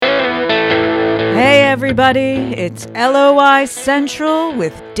everybody. It's LOI Central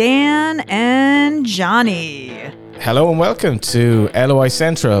with Dan and Johnny. Hello and welcome to LOI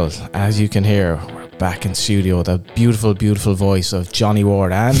Central. As you can hear, we're back in studio. The beautiful, beautiful voice of Johnny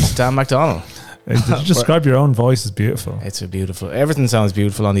Ward and Dan McDonald. Did you describe your own voice as beautiful? It's a beautiful. Everything sounds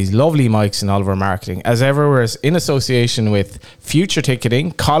beautiful on these lovely mics and all of our marketing. As ever, we're in association with Future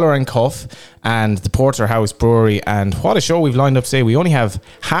Ticketing, Collar and Cuff, and the Porterhouse Brewery. And what a show we've lined up today. We only have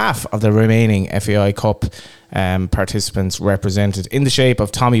half of the remaining FAI Cup participants represented in the shape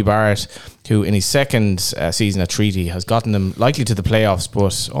of Tommy Barrett, who in his second season at Treaty has gotten them likely to the playoffs,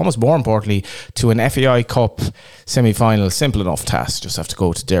 but almost more importantly to an FAI Cup semi-final. Simple enough task, just have to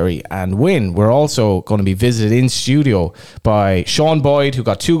go to Derry and win. We're also going to be visited in studio by Sean Boyd, who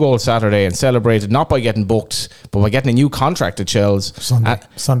got 2 goals Saturday and celebrated not by getting booked but by getting a new contract at Chels.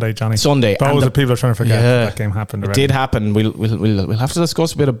 Sunday, Johnny. Sunday. Bows that people are trying to forget that game happened already. It did happen. We'll have to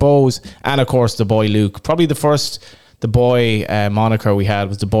discuss a bit of Bows and of course the boy Luke. Probably the boy moniker we had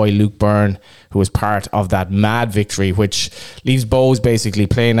was the boy Luke Byrne, who was part of that mad victory, which leaves Bows basically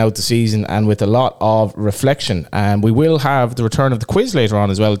playing out the season and with a lot of reflection. And we will have the return of the quiz later on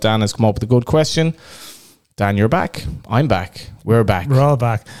as well. Dan has come up with a good question. Dan, you're back. I'm back. We're back. We're all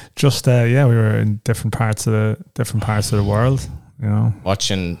back. Just we were in different parts of the world. You know,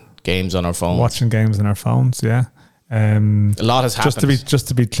 watching games on our phones. Yeah. A lot has happened. Just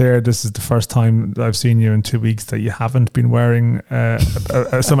to be clear, this is the first time that I've seen you in 2 weeks that you haven't been wearing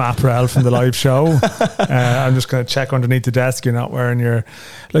some apparel from the live show. I'm just going to check underneath the desk. You're not wearing your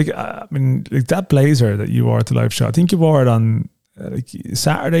that blazer that you wore at the live show. I think you wore it on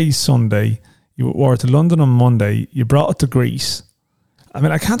Saturday, Sunday. You wore it to London on Monday. You brought it to Greece. I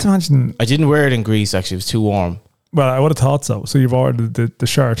mean, I can't imagine. I didn't wear it in Greece. Actually, it was too warm. Well, I would have thought so. So you wore the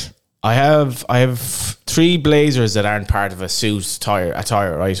shirt. I have 3 blazers that aren't part of a suit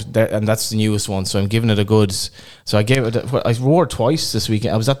attire, right? And that's the newest one. So I'm giving it a good. So I wore it twice this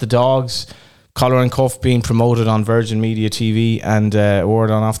weekend. I was at the Dogs, Collar and Cuff being promoted on Virgin Media TV, and wore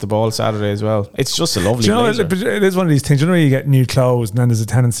it on Off the Ball Saturday as well. It's just a lovely blazer. It is one of these things. You know, you get new clothes and then there's a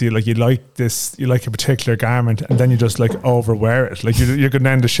tendency like you like a particular garment and then you just like overwear it. Like you're going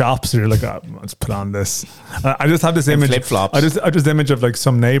down to shops and you're like, oh, let's put on this. I just have this image. Flip-flops. I just image of like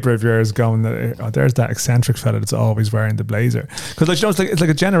some neighbour of yours going, oh, there's that eccentric fella that's always wearing the blazer. Because like, you know, it's like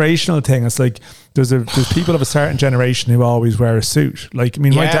a generational thing. It's like there's people of a certain generation who always wear a suit. Like, I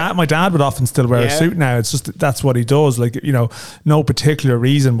mean, my dad would often still wear a suit now. It's just that's what he does. Like, you know, no particular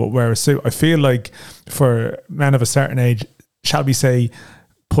reason but wear a suit. I feel like for men of a certain age, shall we say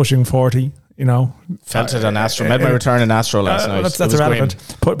pushing 40, you know, felt it on Astro. Made my return in Astro last night. That's irrelevant.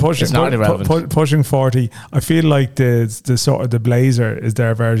 Pushing 40. I feel like the sort of the blazer is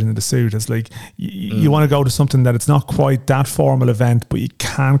their version of the suit. It's like you want to go to something that it's not quite that formal event, but you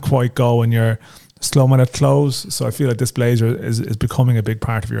can't quite go in your slow minute clothes. So I feel like this blazer is becoming a big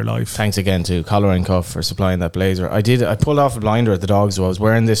part of your life. Thanks again to Collar and Cuff for supplying that blazer. I pulled off a blinder at the Dogs. So I was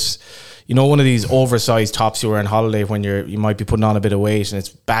wearing this, you know, one of these oversized tops you wear on holiday when you might be putting on a bit of weight, and it's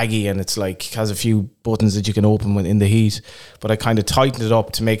baggy and it's like has a few buttons that you can open when in the heat. But I kind of tightened it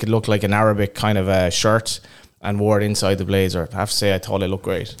up to make it look like an Arabic kind of a shirt and wore it inside the blazer. I have to say, I thought it looked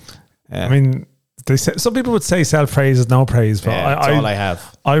great. I mean, they say, some people would say self-praise is no praise, but that's all I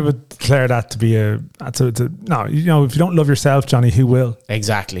have. I would declare that to be no, you know, if you don't love yourself, Johnny, who will?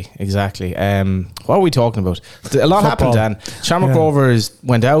 Exactly. What are we talking about? A lot happened, Dan. Shamrock Rovers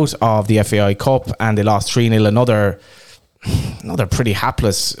went out of the FAI Cup and they lost 3-0. Another pretty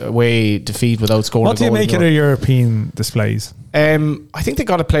hapless away defeat without scoring. What do you make of the European displays? I think they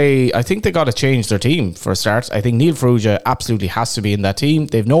got to change their team for a start. I think Neil Farrugia absolutely has to be in that team.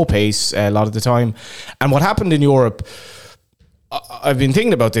 They've no pace a lot of the time. And what happened in Europe, I've been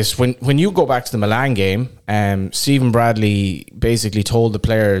thinking about this. When you go back to the Milan game, Stephen Bradley basically told the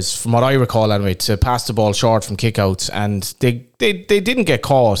players, from what I recall anyway, to pass the ball short from kickouts, and they didn't get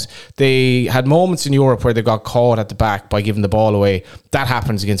caught. They had moments in Europe where they got caught at the back by giving the ball away. That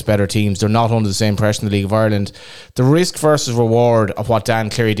happens against better teams. They're not under the same pressure in the League of Ireland. The risk versus reward of what Dan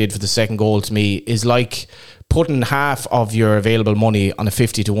Cleary did for the second goal to me is like putting half of your available money on a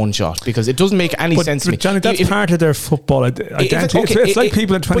 50-1 shot, because it doesn't make any sense to me. Johnny, that's part of their football identity. It's like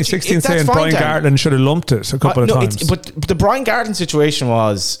people in 2016 saying Brian Gartland should have lumped it a couple of times. But the Brian Gartland situation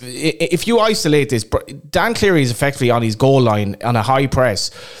was, if you isolate this, Dan Cleary is effectively on his goal line on a high press.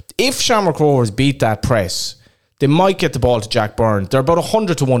 If Shamrock Rovers beat that press, They might get the ball to Jack Byrne. They're about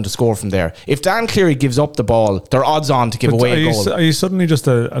 100 to 1 to score from there. If Dan Cleary gives up the ball, they're odds on to give away a goal. Are you suddenly just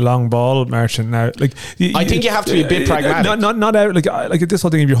a long ball merchant now? Like, I think you have to be a bit pragmatic. Not out like this whole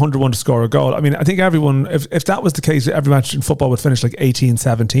thing. If you're 100-1 to score a goal, I mean, I think everyone, if that was the case, every match in football would finish like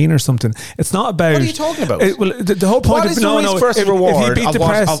 18-17 or something. It's not about. What are you talking about? The whole point what of is the risk versus reward? If you beat the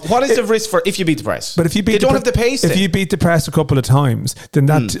press, what is the risk for if you beat the press? But if you beat they don't have the pace. If you beat the press a couple of times, then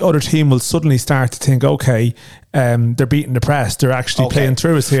that other team will suddenly start to think, okay, they're beating the press, they're actually playing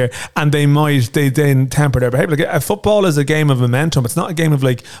through us here, and they then temper their behaviour. Like, a football is a game of momentum. It's not a game of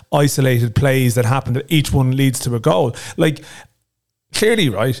like isolated plays that happen that each one leads to a goal. Like, clearly,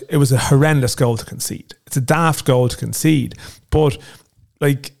 right, it was a horrendous goal to concede. It's a daft goal to concede, but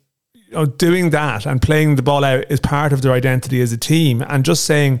like, you know, doing that and playing the ball out is part of their identity as a team, and just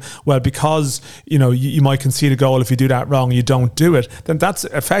saying, well, because you know you might concede a goal if you do that wrong, you don't do it, then that's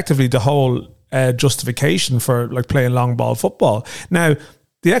effectively the whole justification for like playing long ball football. Now,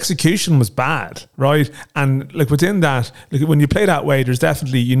 the execution was bad, right? And like within that, like when you play that way, there's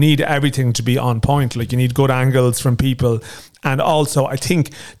definitely, you need everything to be on point. Like you need good angles from people, and also I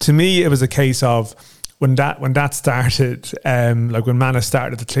think, to me, it was a case of when that started, like when Mana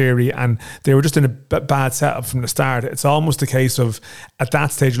started the Cleary, and they were just in a bad setup from the start. It's almost a case of, at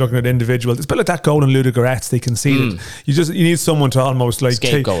that stage, looking at individuals. It's a bit like that goal in Ludogorets they conceded. You need someone to almost like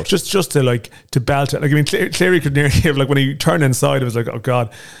just to like to belt it. Like, I mean, Cleary could nearly have, like when he turned inside, it was like, oh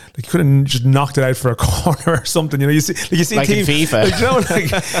God, like he could have just knocked it out for a corner or something. You know, you see like team, in FIFA.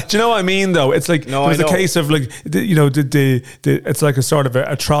 Like, do you know what I mean? Though it's like, it was a case of like, it's like a sort of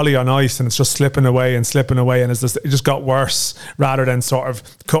a trolley on ice, and it's just slipping away, and it just got worse rather than sort of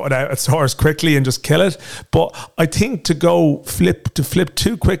cut it out at source quickly and just kill it. But I think to flip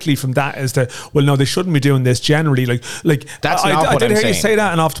too quickly from that is that, well, no, they shouldn't be doing this generally. Like that's I did hear you say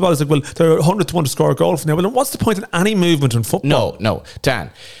that, and off the ball, it's like, well, they're 100 to 1 to score a goal from there. Well, then what's the point in any movement in football? No,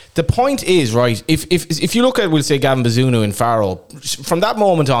 Dan. The point is, right, if you look at, we'll say, Gavin Bazunu and Farrell, from that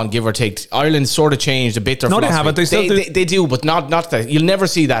moment on, give or take, Ireland sort of changed a bit their philosophy. They haven't. They do, but not that. You'll never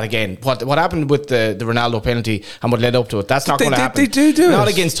see that again. What happened with the Ronaldo penalty and what led up to it, that's not going to happen. They do not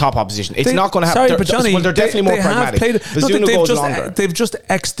it. Against top opposition. It's not going to happen. Sorry, but Johnny, they're definitely more pragmatic. Bazunu goes longer. They just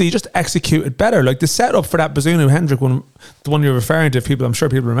executed better. Like the setup for that Bazunu Hendrick one, the one you're referring to, I'm sure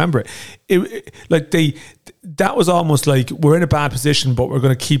people remember it. That was almost like, we're in a bad position, but we're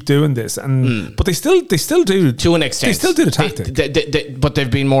going to keep doing this. And but they still do, to an extent. They still do the tactic, but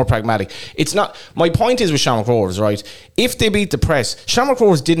they've been more pragmatic. It's not. My point is with Shamrock Rovers, right? If they beat the press, Shamrock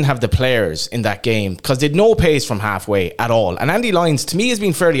Rovers didn't have the players in that game because they had no pace from halfway at all. And Andy Lyons, to me, has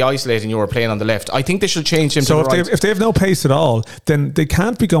been fairly isolated. And you were playing on the left. I think they should change him. So to the right. If they have no pace at all, then they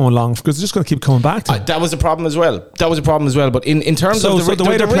can't be going long, because they're just going to keep coming back to it. That was a problem as well. But in terms of the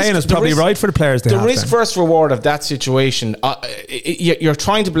way they're playing is probably right for the players. The risk versus reward of that situation, you're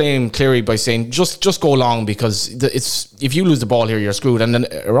trying to blame Cleary by saying just go long, because if you lose the ball here, you're screwed. And then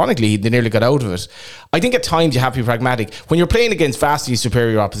ironically, they nearly got out of it. I think at times you have to be pragmatic. When you're playing against vastly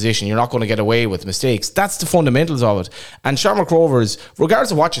superior opposition, you're not going to get away with mistakes. That's the fundamentals of it. And Shamrock Rovers,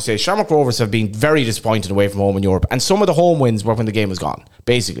 regardless of what you say, Shamrock Rovers have been very disappointed away from home in Europe, and some of the home wins were when the game was gone,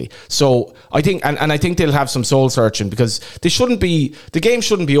 basically. So I think, and I think they'll have some soul searching, because the game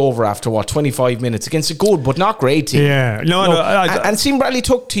shouldn't be over after 25 minutes against a good but not great team. Yeah, and Sean Bradley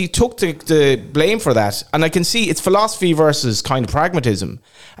took the blame for that, and I can see it's philosophy versus kind of pragmatism.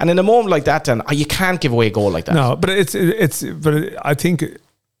 And in a moment like that, Dan, you can't give away a goal like that. No, but I think,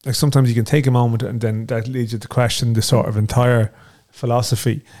 like, sometimes you can take a moment and then that leads you to question the sort of entire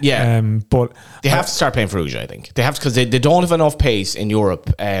philosophy. Yeah, but they have to start playing Farrugia. I think they have to, because they don't have enough pace in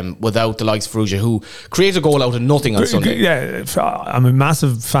Europe without the likes of Farrugia, who created a goal out of nothing on Sunday. Yeah, I'm a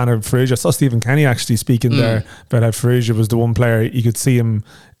massive fan of Farrugia. I saw Stephen Kenny actually speaking there about how Farrugia was the one player you could see him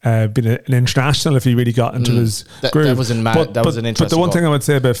being an international if he really got into his groove. That was an interesting. But the one thing I would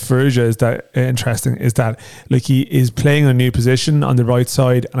say about Farrugia is that like, he is playing a new position on the right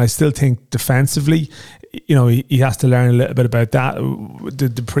side, and I still think defensively, you know, he has to learn a little bit about that.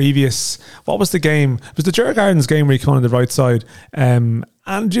 The previous, what was the game? It was the Djurgårdens game where he came on the right side, and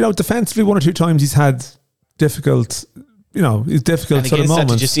you know, defensively 1 or 2 times he's had difficult. You know, it's difficult sort of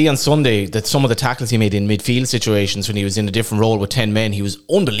moments. Did you see on Sunday that some of the tackles he made in midfield situations when he was in a different role with 10 men, he was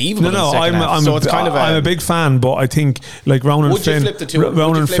unbelievable. I'm a big fan, but I think like Ronan Finn. Would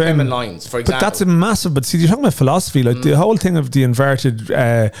you flip him in lines, for example? But that's a massive. But see, you're talking about philosophy. Like the whole thing of the inverted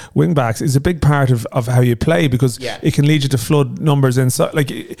wing backs is a big part of how you play, because it can lead you to flood numbers inside.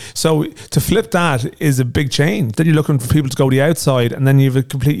 Like, so to flip that is a big change. Then you're looking for people to go the outside, and then you have a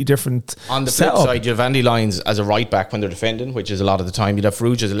completely different. On the flip side, you have Andy Lyons as a right back when they're defending, which is a lot of the time. You'd have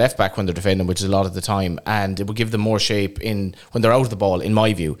Farrugia as a left back when they're defending, which is a lot of the time, and it would give them more shape in when they're out of the ball, in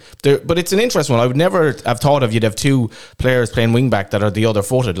my view. But it's an interesting one. I would never have thought of you'd have two players playing wing back that are the other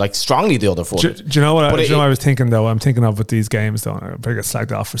footed, like strongly the other footed. Do you know what I was thinking though? I'm thinking of with these games though, and I probably get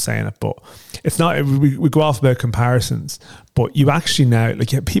slagged off for saying it, but it's not. We go off about comparisons, but you actually now,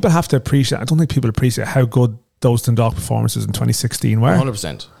 like, people have to appreciate. I don't think people appreciate how good those Dundalk performances in 2016 were.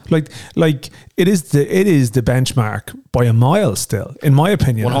 100%. Like it is the benchmark by a mile still, in my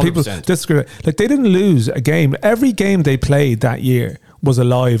opinion. 100%. People disagree. Like, they didn't lose a game. Every game they played that year was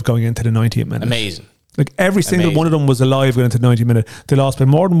alive going into the 90th minute. Amazing. Like, every single one of them was alive going into the 90th minute. They lost by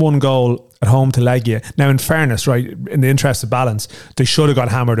more than one goal at home to Legia. Now, in fairness, right, in the interest of balance, they should have got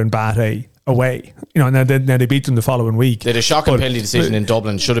hammered in Bate away. You know, now they beat them the following week. They had a shocking penalty decision in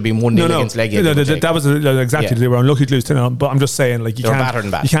Dublin. Should have been 1-0 against Legia. That was exactly. They were unlucky to lose 10. But I'm just saying, like,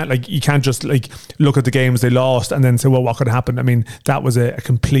 you can't just like look at the games they lost and then say, well, what could happen? I mean, that was a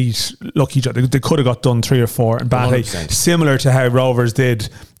complete lucky job. They could have got done 3 or 4 in Bate, similar to how Rovers did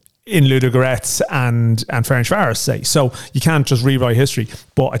in Ludogorets and Ferencváros, say. So you can't just rewrite history.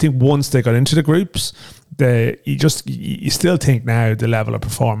 But I think once they got into the groups, you still think now the level of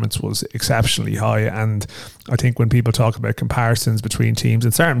performance was exceptionally high. And I think when people talk about comparisons between teams,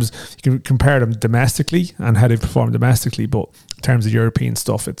 in terms, you can compare them domestically and how they perform domestically, but in terms of European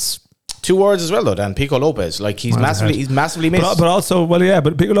stuff, it's 2 words as well though, Dan. Pico Lopez, like, he's massively missed. But also,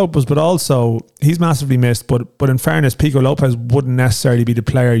 but Pico Lopez, but also he's massively missed. But in fairness, Pico Lopez wouldn't necessarily be the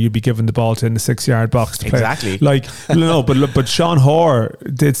player you'd be giving the ball to in the 6-yard box to play. Exactly. Like, no, but Sean Hoare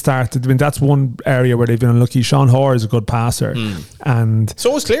did start. I mean, that's one area where they've been unlucky. Sean Hoare is a good passer, and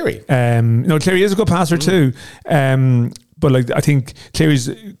so is Cleary. Cleary is a good passer too. But like, I think Cleary's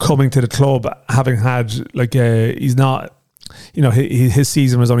coming to the club having had like he's not. You know, his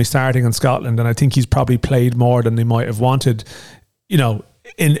season was only starting in Scotland, and I think he's probably played more than they might have wanted, you know,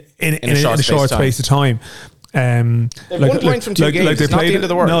 in a short space of time. They've 1 point from 2 games. It's not the end of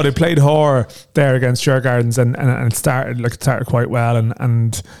the world. No, they played Hoare there against Djurgårdens and it started quite well,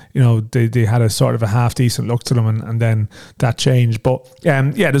 and you know, they had a sort of a half decent look to them, and then that changed. But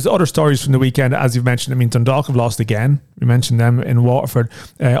there's other stories from the weekend, as you've mentioned. I mean, Dundalk have lost again. We mentioned them in Waterford,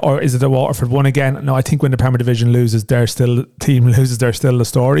 or is it the Waterford won again? No, I think when the Premier Division loses, they're still the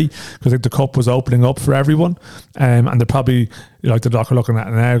story, because like the cup was opening up for everyone, and they're probably, like, the Dundalk are looking at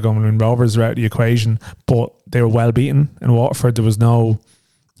it now going, when Rovers are out of the equation, but they were well beaten in Waterford. There was no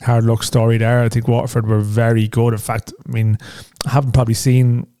hard luck story there. I think Waterford were very good. In fact, I mean, I haven't probably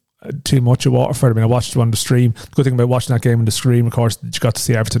seen too much of Waterford. I mean, I watched it on the stream. The good thing about watching that game on the stream, of course, you got to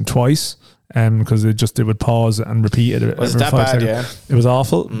see Everton twice, because they would pause and repeat it. Was that bad? Yeah, it was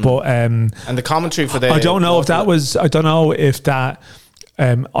awful. But and the commentary for the I don't know if that.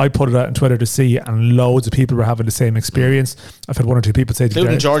 I put it out on Twitter to see, and loads of people were having the same experience. I've had 1 or 2 people say,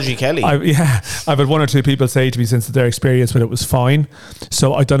 including Georgie Kelly. I've had 1 or 2 people say to me since their experience, but it was fine.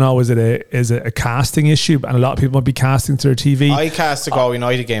 So I don't know, is it a casting issue? And a lot of people might be casting to their TV. I cast the Galway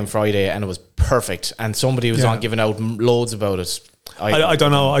United game Friday, and it was perfect. And somebody was on giving out loads about it. I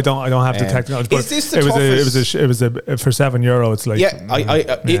don't know. I don't have the technical. Is this the toughest? It was for €7. It's like,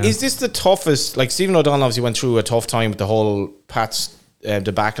 Is this the toughest? Like, Stephen O'Donnell obviously went through a tough time with the whole Pats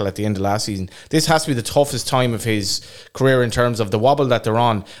debacle at the end of last season. This has to be the toughest time of his career in terms of the wobble that they're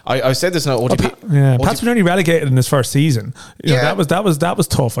on. I said this in OTP. Pats were only relegated in his first season. You know, that was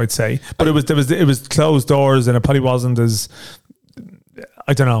tough, I'd say. But it was closed doors, and it probably wasn't as,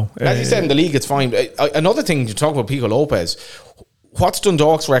 I don't know. As you said, in the league, it's fine. Another thing to talk about Pico Lopez. What's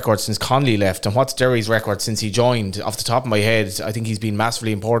Dundalk's record since Connolly left, and what's Derry's record since he joined? Off the top of my head, I think he's been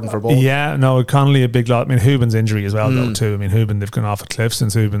massively important for both. Yeah, no, Connolly a big lot. I mean, Hubin's injury as well, though, too. I mean, Hubin, they've gone off a cliff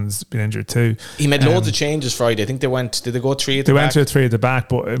since Hubin's been injured too. He made loads of changes Friday. I think did they go 3 at the back? They went to 3 at the back,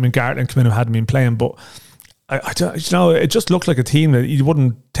 but I mean, Garrett and Camino hadn't been playing, but I don't, you know, it just looked like a team that you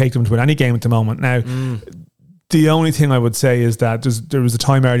wouldn't take them to win any game at the moment. Now, the only thing I would say is that there was a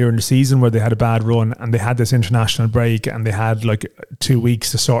time earlier in the season where they had a bad run, and they had this international break, and they had like 2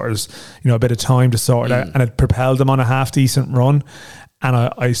 weeks to sort of, you know, a bit of time to sort it out, and it propelled them on a half decent run. And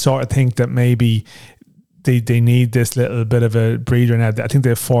I sort of think that maybe they need this little bit of a breather now. I think they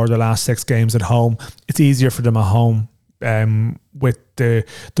have 4 of the last 6 games at home. It's easier for them at home. With the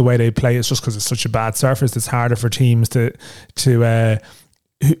way they play, it's just because it's such a bad surface. It's harder for teams to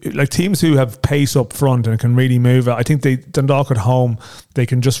like teams who have pace up front and can really move it. I think Dundalk at home, they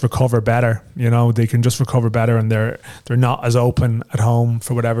can just recover better. They can just recover better, and they're not as open at home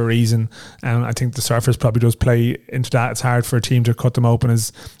for whatever reason. And I think the Surfers probably does play into that. It's hard for a team to cut them open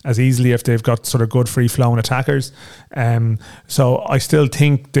as easily if they've got sort of good free flowing attackers. So I still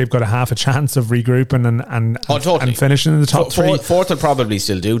think they've got a half a chance of regrouping and finishing in the top three. Fourth will probably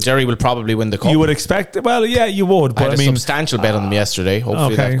still do. Derry will probably win the cup. You would expect. Well, yeah, you would. But I had a substantial bet on them yesterday.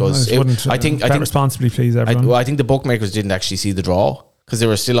 Hopefully that goes. I think responsibly, please, everyone. I think the bookmakers didn't actually see the draw, because they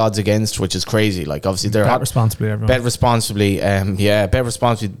were still odds against, which is crazy. Like, obviously they're bet responsibly, everyone. Bet responsibly. Bet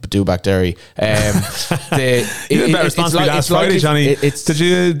responsibly. Do back Derry. You did bet responsibly last Friday, Johnny.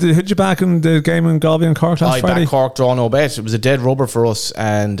 Did you back in the game in Galway and Cork last Friday? I backed Cork, draw no bet. It was a dead rubber for us,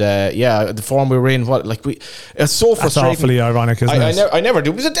 and the form we were in. It's so frustrating. That's awfully ironic, isn't it? I never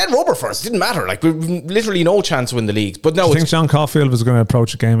do. It was a dead rubber for us. It didn't matter. Like, we've literally no chance to win the league. But no, do you think John Caulfield was going to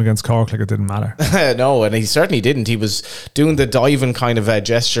approach a game against Cork like it didn't matter? No, and he certainly didn't. He was doing the diving kind of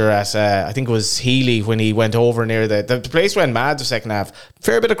gesture at I think it was Healy when he went over near the place went mad the second half.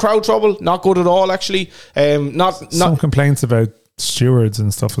 Fair bit of crowd trouble, not good at all actually. Some complaints about stewards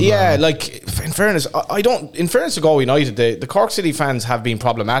and stuff. Yeah, like in fairness, In fairness to Galway United, the Cork City fans have been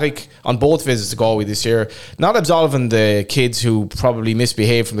problematic on both visits to Galway this year. Not absolving the kids who probably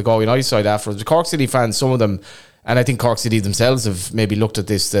misbehaved from the Galway United side afterwards. The Cork City fans, some of them. And I think Cork City themselves have maybe looked at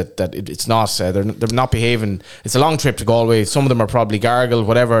this that it's not they're not behaving. It's a long trip to Galway. Some of them are probably gargled,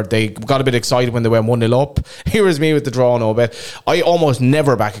 whatever. They got a bit excited when they went 1-0 up. Here is me with the draw no bet. I almost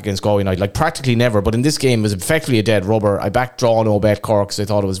never back against Galway United, like practically never. But in this game, it was effectively a dead rubber. I backed draw no bet Cork because I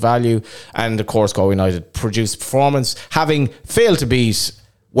thought it was value, and of course Galway United produced performance, having failed to beat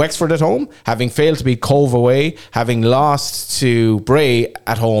Wexford at home, having failed to beat Cove away, having lost to Bray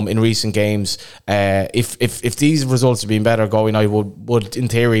at home in recent games. If these results had been better, Galway United would in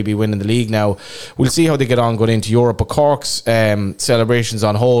theory be winning the league now. We'll see how they get on going into Europe. But Cork's celebrations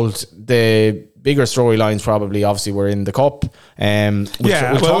on hold. The bigger storylines probably obviously were in the cup. We'll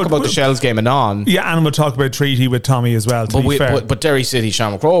talk about the Shells game and and we'll talk about Treaty with Tommy as well, but Derry City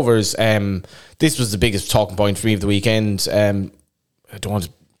Shamrock Rovers, this was the biggest talking point for me of the weekend. I don't want to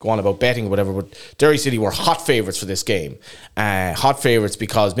go on about betting or whatever, but Derry City were hot favourites for this game. Hot favourites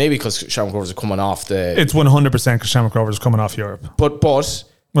because Shamrock Rovers are coming off It's 100% because Shamrock Rovers are coming off Europe. But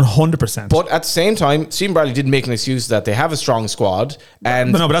 100%. But at the same time, Stephen Bradley didn't make an excuse that they have a strong squad.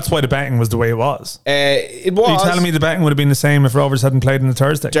 And but that's why the betting was the way it was. It was. Are you telling me the betting would have been the same if Rovers hadn't played on the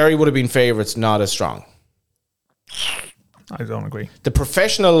Thursday? Derry would have been favourites, not as strong. I don't agree. The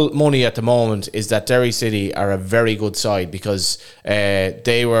professional money at the moment is that Derry City are a very good side because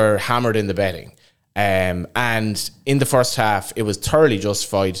they were hammered in the betting. And in the first half, it was thoroughly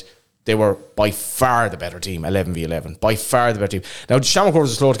justified. They were by far the better team, 11v11. By far the better team. Now, Shamrock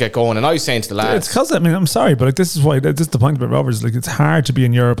Rovers are slow to get going, and I was saying to the lads... It's because, I'm sorry, but this is the point about Rovers. Like, it's hard to be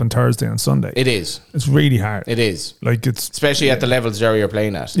in Europe on Thursday and Sunday. It is. It's really hard. It is. Like, it's... Especially at the levels Derry are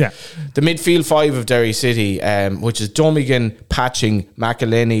playing at. Yeah. The midfield five of Derry City, which is Dummigan, Patching,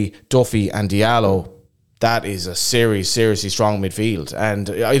 McElhenney, Duffy, and Diallo. That is a seriously strong midfield. And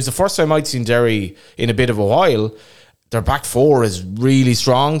it was the first time I'd seen Derry in a bit of a while. Their back four is really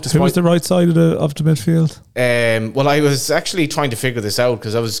strong. Who was the right side of the midfield? Well, I was actually trying to figure this out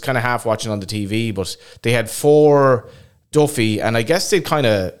because I was kind of half watching on the TV, but they had 4 Duffy, and I guess they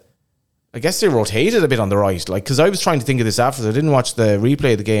rotated a bit on the right. Like, because I was trying to think of this after, I didn't watch the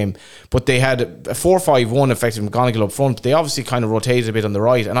replay of the game, but they had a 4-5-1 effective McGonigal up front. But they obviously kind of rotated a bit on the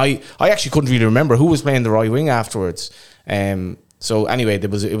right, and I actually couldn't really remember who was playing the right wing afterwards. So anyway, it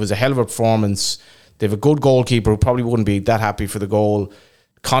was a hell of a performance. They have a good goalkeeper who probably wouldn't be that happy for the goal.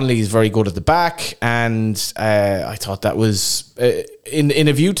 Connolly is very good at the back, and I thought that was in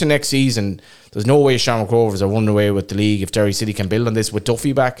a view to next season. There's no way Shamrock Rovers are running away with the league if Derry City can build on this with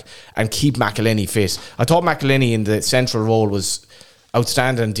Duffy back and keep McElhenney fit. I thought McElhenney in the central role was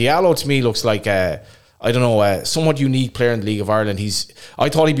outstanding. Diallo to me looks like a somewhat unique player in the League of Ireland. I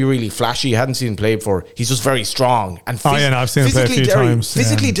thought he'd be really flashy. I hadn't seen him play before. He's just very strong. And I've seen him play a few times.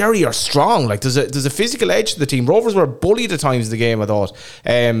 Physically, Derry are strong. Like there's a physical edge to the team. Rovers were bullied at times in the game, I thought.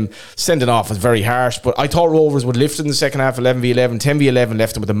 Sending off was very harsh, but I thought Rovers would lift in the second half, 11v11, 10v11,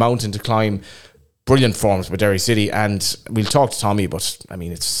 left them with a mountain to climb. Brilliant performance by Derry City, and we'll talk to Tommy, but I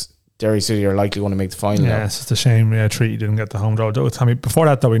mean, it's Derry City are likely going to make the final. Yeah, it's just a shame. Yeah, Treaty didn't get the home draw. Tommy, before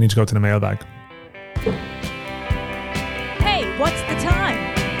that though, we need to go to the mailbag. Hey, what's the time?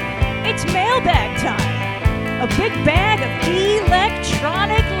 It's mailbag time. A big bag of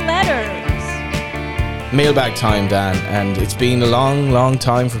electronic letters. Mailbag time, Dan, and it's been a long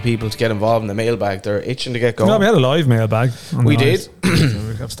time for people to get involved in the mailbag. They're itching to get going. No, we had a live mailbag. We did. We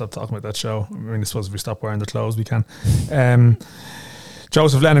have to stop talking about that show. I mean, I suppose if we stop wearing the clothes, we can.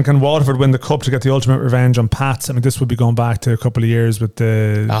 Joseph Lennon, can Waterford win the cup to get the ultimate revenge on Pats? I mean, this would be going back to a couple of years with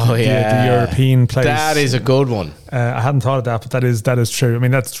the European place. That is a good one. I hadn't thought of that, but that is true. I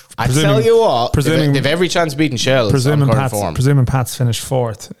mean, that's. I tell you what, they've every chance of beating Shells. Presuming Pats finished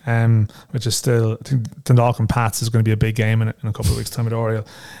fourth, which is still, I think Dundalk and Pats is going to be a big game in a couple of weeks' time at Oriel.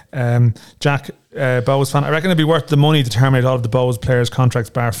 Jack, Bows fan, I reckon it'd be worth the money to terminate all of the Bows players' contracts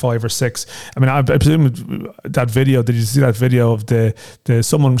bar 5 or 6. I mean, I presume that video. Did you see that video of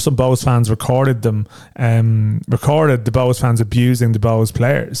some Bows fans recorded the Bows fans abusing the Bows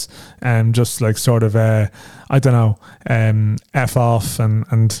players, just like sort of I don't know, F off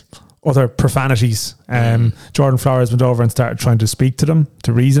and other profanities. Jordan Flores went over and started trying to speak to them,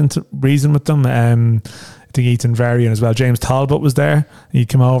 to reason with them. I think Ethan Varian as well. James Talbot was there. He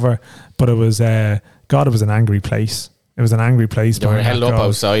came over, but it was it was an angry place. It was an angry place. They were held up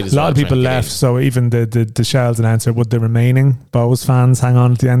outside. A lot of people left, so even the Shells announcer, would the remaining Bows fans hang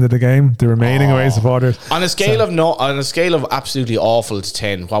on at the end of the game? The remaining away supporters. On a scale of absolutely awful to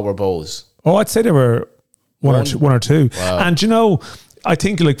 10, what were Bows? Oh, I'd say they were one or two. Wow. And you know, I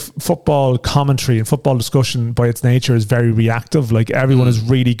think like football commentary and football discussion by its nature is very reactive. Like everyone is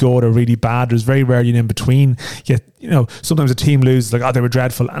really good or really bad. There's very rarely an in between. Yet, you know, sometimes a team loses like, oh, they were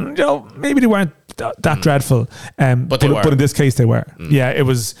dreadful. And, you know, maybe they weren't that dreadful. But in this case they were. Yeah, it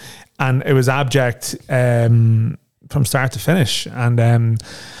was abject from start to finish. And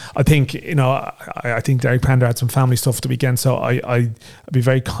I think, you know, I think Derek Pender had some family stuff the weekend. So I'd be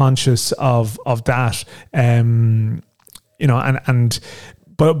very conscious of that. You know,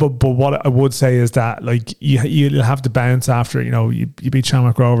 but what I would say is that like you'll have to bounce after, you know, you beat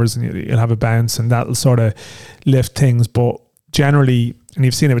Shamrock Rovers and you'll have a bounce and that'll sort of lift things. But generally, and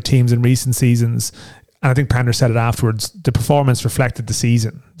you've seen it with teams in recent seasons, and I think Pender said it afterwards, the performance reflected the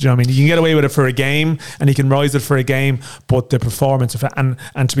season. Do you know what I mean? You can get away with it for a game and you can rise it for a game, but the performance and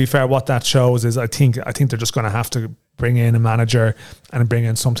to be fair, what that shows is I think they're just going to have to bring in a manager and bring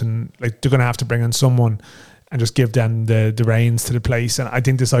in something, like they're going to have to bring in someone and just give them the reins to the place. And I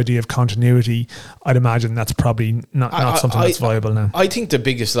think this idea of continuity, I'd imagine that's probably not something that's viable now. I think the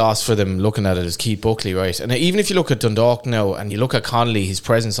biggest loss for them, looking at it, is Keith Buckley, right? And even if you look at Dundalk now and you look at Connolly, his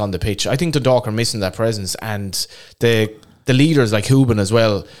presence on the pitch, I think Dundalk are missing that presence. And the leaders like Houben as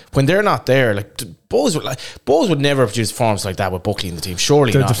well, when they're not there, like Bowes would never produce forms like that with Buckley in the team.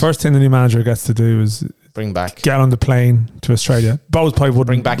 Surely not. The first thing the new manager gets to do is get on the plane to Australia. Bowes probably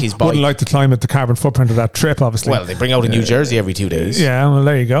wouldn't like to climb the carbon footprint of that trip, obviously. Well, they bring out a New Jersey every 2 days. Yeah, well,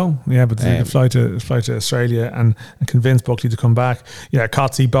 there you go. Yeah, but they can fly to Australia and convince Buckley to come back. Yeah,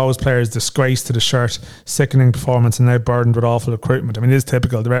 Cotsey, Bowes players, disgrace to the shirt, sickening performance, and now burdened with awful recruitment. I mean, it is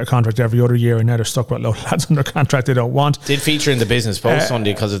typical. They're out of contract every other year, and now they're stuck with a load of lads under contract they don't want. Did feature in the Business Post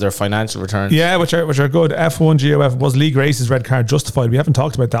Sunday because of their financial returns. Yeah, which are good. F1 GOF, was Lee Grace's red card justified? We haven't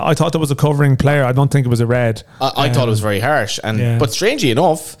talked about that. I thought there was a covering player. I don't think it was a red. I thought it was very harsh, but strangely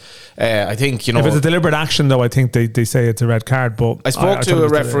enough, I think, you know, if it's a deliberate action, though, I think they say it's a red card. But I spoke to a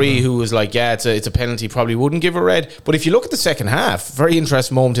referee who was like, "Yeah, it's a penalty. Probably wouldn't give a red." But if you look at the second half, very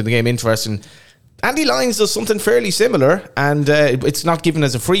interesting moment in the game. Interesting. Andy Lyons does something fairly similar, and it's not given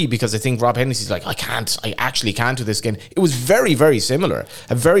as a free because I think Rob Hennessy's like, I actually can't do this again. It was very, very similar,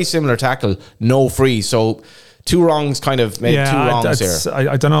 a very similar tackle, no free. So. Two wrongs kind of made two wrongs here.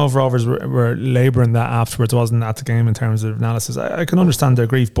 I don't know if Rovers were labouring that afterwards. It wasn't at the game in terms of analysis. I can understand their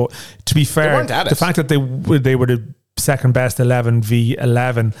grief, but to be fair, the fact that they were the second best 11 v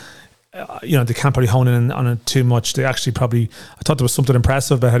 11, you know, they can't probably hone in on it too much. They actually I thought there was something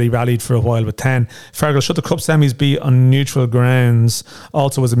impressive about how he rallied for a while with 10. Fergal, should the Cup semis be on neutral grounds?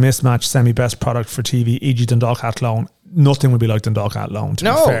 Also was a mismatch semi-best product for TV, e.g. Dundalk Athlone. Nothing would be like Dundalk Athlone, to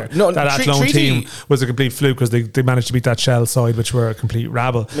be fair. No, that Athlone team was a complete fluke because they managed to beat that Shell side, which were a complete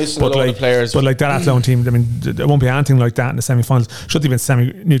rabble. Missing a lot of players. But like that Athlone team, I mean, there won't be anything like that in the semi-finals. Should they be in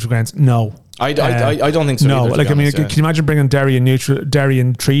semi-neutral grounds? No. I don't think so. No, either, like I mean, can you imagine bringing Derry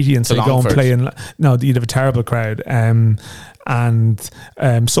and Treaty and say go and play in? No, you'd have a terrible crowd. And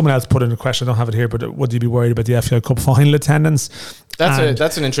someone else put in a question, I don't have it here, but would you be worried about the FAI Cup final attendance?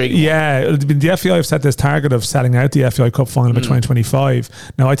 That's an intriguing one. Yeah, the FAI have set this target of selling out the FAI Cup final by 2025.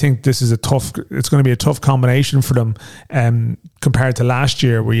 Now I think this is it's going to be a tough combination for them compared to last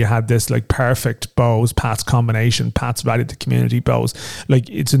year where you had this like perfect Bows Pats combination. Pats rallied the community, Bows. Like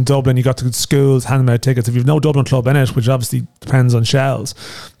it's in Dublin, you got to schools, hand them out tickets. If you've no Dublin club in it, which obviously depends on Shells,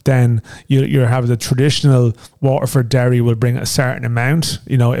 then you have the traditional Waterford Derry will bring a certain amount,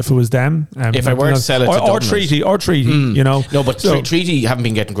 you know, if it was them. If I were to sell it to or Treaty, you know. No, but Treaty haven't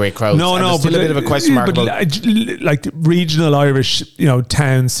been getting great crowds. No, but still a bit of a question mark. But like regional Irish, you know,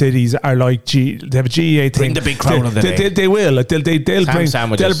 town cities are like they have a GEA thing. Bring the big crowd on the day. They will. Like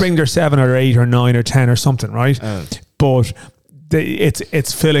they'll bring their 7 or 8 or 9 or 10 or something, right? But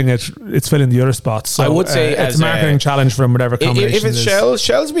it's filling the other spots. So, I would say it's a marketing challenge from whatever combination. If it's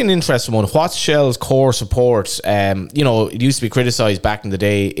Shell's been an interesting one. What's Shell's core support? You know, it used to be criticised back in the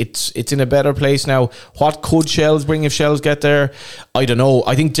day. It's in a better place now. What could Shell's bring if Shell's get there? I don't know.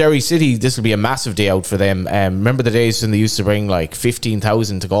 I think Derry City, this will be a massive day out for them. Remember the days when they used to bring like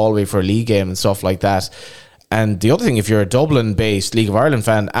 15,000 to go all the way for a league game and stuff like that. And the other thing, if you're a Dublin-based League of Ireland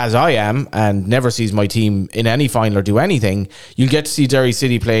fan, as I am, and never sees my team in any final or do anything, you'll get to see Derry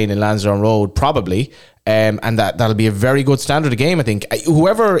City playing in Lansdowne Road, probably. And that'll be a very good standard of game, I think.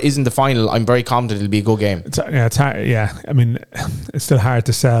 Whoever is in the final, I'm very confident it'll be a good game. It's hard, yeah. I mean, it's still hard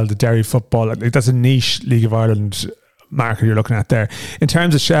to sell the Derry football. Like, that's a niche League of Ireland market you're looking at there. In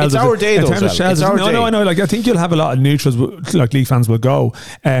terms of Shells, it's our day though. I know. Like, I think you'll have a lot of neutrals, like League fans will go.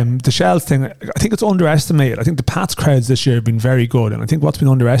 The Shells thing, I think it's underestimated. I think the Pats crowds this year have been very good, and I think what's been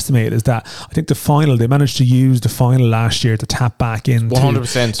underestimated is that I think the final, they managed to use the final last year to tap back in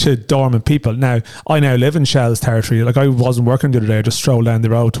 100% to dormant people. Now I live in Shells territory. Like, I wasn't working the other day. I just strolled down the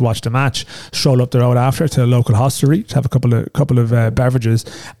road to watch the match, strolled up the road after to a local hostelry to have a couple of beverages,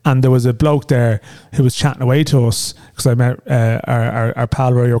 and there was a bloke there who was chatting away to us, because I met our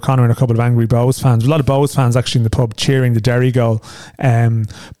pal Rory O'Connor and a couple of angry Bows fans. A lot of Bows fans actually in the pub cheering the Derry goal.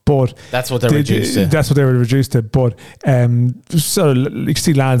 But that's what they were reduced to. That's what they were reduced to. But so you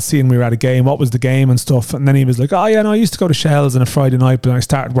see lads seeing we were at a game, what was the game and stuff, and then he was like, oh yeah, no, I used to go to Shells on a Friday night, but I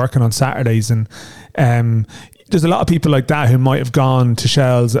started working on Saturdays. And there's a lot of people like that who might have gone to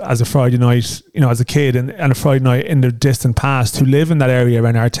Shells as a Friday night, you know, as a kid, and a Friday night in the distant past, who live in that area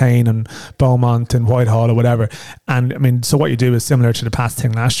around Artane and Beaumont and Whitehall or whatever. And I mean, so what you do is similar to the past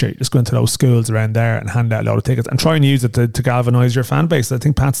thing last year. You just go into those schools around there and hand out a load of tickets and try and use it to galvanise your fan base. I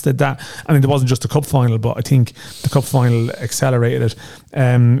think Pats did that. I mean, there wasn't just a cup final, but I think the cup final accelerated it.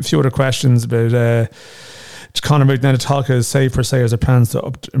 A few other questions about Conor McNenatalka's save per se as a plans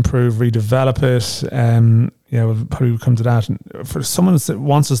to improve, redevelop it. Yeah, we'll probably come to that. For someone that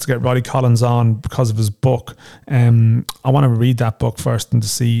wants us to get Roddy Collins on because of his book, I want to read that book first and to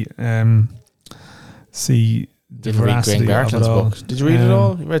see the veracity of it all. Book. Did you read it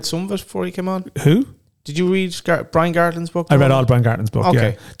all? You read some of it before he came on? Who? Did you read Brian Gartland's book? I read all Brian Gartland's book.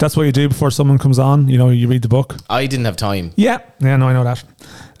 Okay. Yeah. That's what you do before someone comes on. You know, you read the book. I didn't have time. Yeah, no, I know that.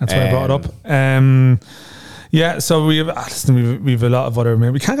 That's why I brought it up. Yeah, so we've a lot of other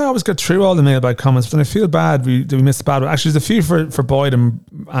mail. We can't always get through all the mailbag comments, but then I feel bad we missed a bad one. Actually, there's a few for Boyd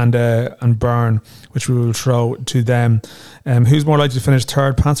and Byrne, which we will throw to them. Who's more likely to finish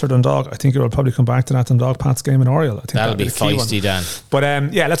third, Pats or Dundalk? I think it will probably come back to that Dundalk Pats game in Oriel. I think that'll be feisty, Dan.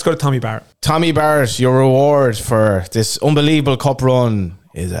 But yeah, let's go to Tommy Barrett. Tommy Barrett, your reward for this unbelievable cup run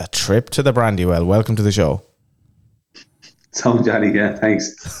is a trip to the Brandywell. Welcome to the show. So Johnny, yeah,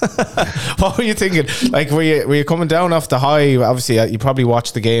 thanks. What were you thinking? Like, were you coming down off the high? Obviously, you probably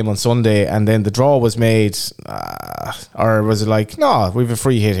watched the game on Sunday, and then the draw was made, or was it like, no, we have a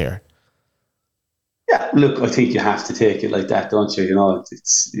free hit here? Yeah, look, I think you have to take it like that, don't you? You know,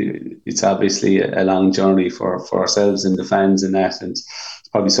 it's obviously a long journey for ourselves and the fans and that, and it's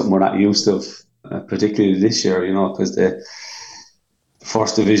probably something we're not used to, particularly this year. You know, because the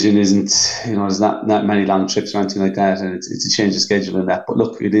first division isn't, you know, there's not many long trips or anything like that, and it's a change of schedule and that. But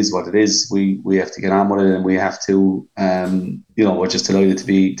look, it is what it is. We have to get on with it, and we have to, you know, we're just delighted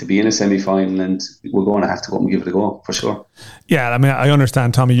to be in a semi-final, and we're going to have to go and give it a go for sure. Yeah, I mean, I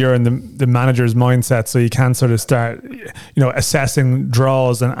understand, Tommy, you're in the manager's mindset, so you can sort of start, you know, assessing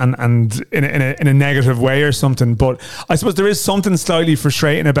draws and in a negative way or something. But I suppose there is something slightly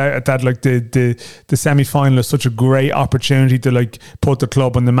frustrating about it, that like the semi-final is such a great opportunity to like put the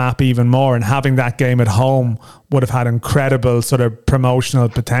club on the map even more, and having that game at home would have had incredible sort of promotional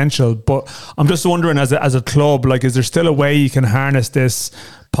potential. But I'm just wondering, as a club, like, is there still a way you can harness this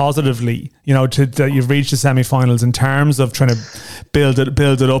positively, you know, that you've reached the semi-finals, in terms of trying to build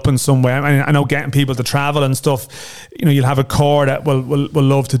it up in some way? I mean, I know getting people to travel and stuff, you know, you'll have a core that will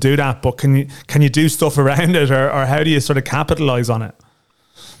love to do that, but can you do stuff around it, or how do you sort of capitalise on it?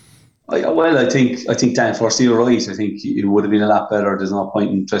 Well, I think Dan, firstly, you're right. I think it would have been a lot better. There's no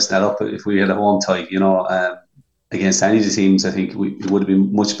point in dressing that up if we had a home tie, you know, against any of the teams. I think it would have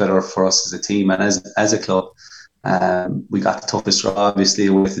been much better for us as a team and as a club. We got the toughest draw, obviously,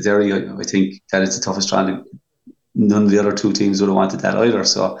 with the Derry. I think that is the toughest draw none of the other two teams would have wanted that either.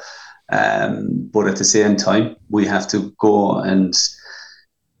 So, but at the same time, we have to go, and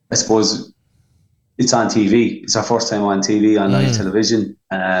I suppose it's on TV. It's our first time on TV, on live television.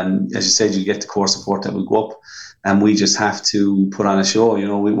 As you said, you get the core support that will go up, and we just have to put on a show.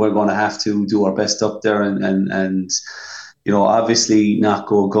 We're going to have to do our best up there, and obviously not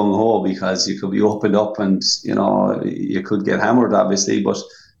go gung ho, because you could be opened up and you could get hammered, obviously. But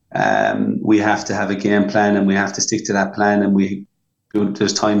we have to have a game plan, and we have to stick to that plan. And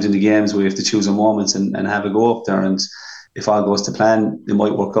there's times in the games where we have to choose our moments and have a go up there. And if all goes to plan, it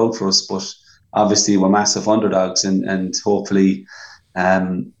might work out for us. But obviously, we're massive underdogs, and hopefully,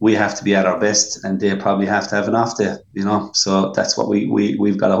 we have to be at our best, and they probably have to have an off day. So that's what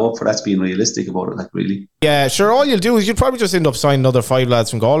we've got to hope for. That's being realistic about it, really. Yeah, sure. All you'll do is you'll probably just end up signing another 5 lads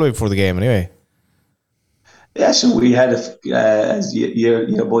from Galway before the game, anyway. Yeah, sure. We had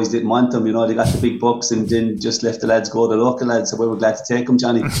your boys didn't want them. They got the big bucks and then just left the lads go, the local lads. So we were glad to take them,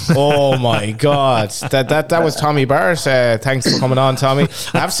 Johnny. Oh my God, that was Tommy Barrett. Thanks for coming on, Tommy.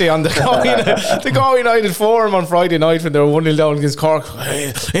 I have to say, on the Galway United forum on Friday night when they were 1-0 down against Cork,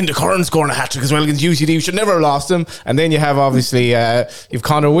 Enda Curran scoring a hat trick as well against UCD. We should never have lost them. And then you have obviously you've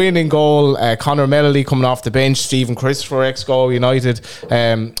Conor Wynn in goal, Conor Mellody coming off the bench, Stephen Christopher, ex-Galway United,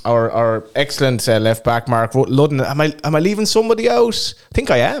 our excellent left back Mark Ludden. Am I leaving somebody out? I think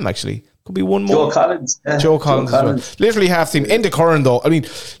I am, actually. Could be one more. Joe Collins. Yeah. Joe Collins as well. Literally half the team. Enda Curran, though, I mean,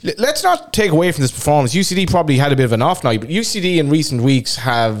 let's not take away from this performance. UCD probably had a bit of an off night, but UCD in recent weeks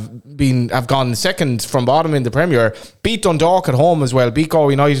have gone second from bottom in the Premier, beat Dundalk at home as well, beat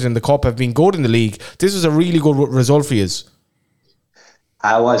Galway United in the Cup, have been good in the league. This was a really good result for you.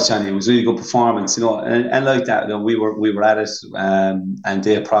 I was, Johnny. It was a really good performance, and like that, we were at it, and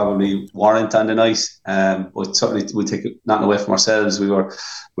they probably weren't on the night. But certainly we take nothing away from ourselves. We were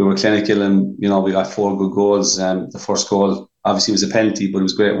clinical, and we got 4 good goals. The first goal obviously was a penalty, but it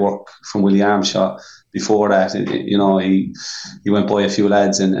was great work from Willie Armshaw. Before that, he went by a few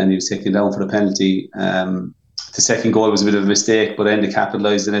lads, and he was taken down for the penalty. The second goal was a bit of a mistake, but then they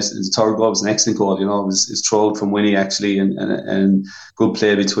capitalised on it. The third goal was an excellent goal. It was thrown from Winnie, actually, and good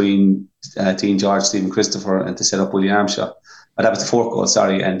play between Dean George, Stephen Christopher, and to set up Willie Armshaw. But that was the fourth goal,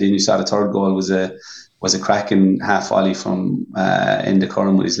 sorry. And then you saw the third goal was a cracking half volley from Enda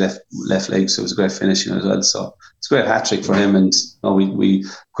Curran with his left leg. So it was a great finishing as well. So it's a great hat trick for him, and we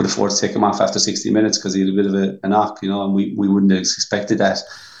could afford to take him off after 60 minutes because he had a bit of a knock, and we wouldn't have expected that.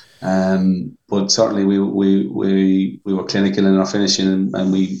 But certainly we were clinical in our finishing,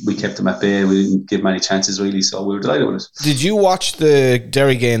 and we kept them at bay. We didn't give many chances, really, so we were delighted with it. Did you watch the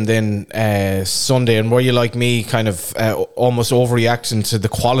Derry game then Sunday, and were you like me, kind of almost overreacting to the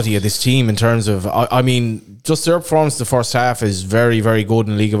quality of this team in terms of, I mean, just their performance the first half is very, very good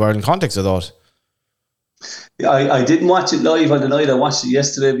in League of Ireland context, I thought? I didn't watch it live on the night. I watched it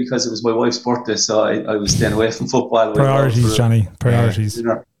yesterday because it was my wife's birthday, so I was staying away from football. Priorities, Johnny. Priorities.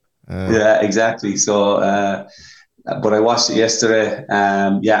 Yeah, exactly. So, but I watched it yesterday.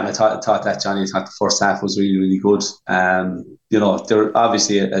 And I thought that, Johnny, I thought the first half was really, really good. They're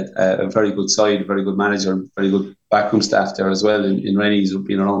obviously a very good side, a very good manager, very good backroom staff there as well. In Rennie's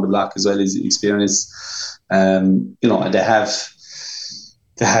been around the block as well, his experience. And they have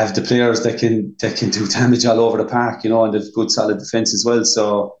the players that can do damage all over the park, and they've good solid defence as well.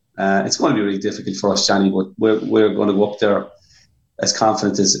 So it's going to be really difficult for us, Johnny, but we're going to go up there as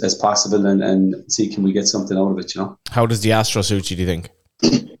confident as possible and see can we get something out of it, How does the Astro suit you, do you think?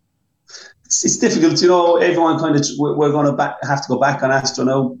 It's difficult, everyone we're going to have to go back on Astro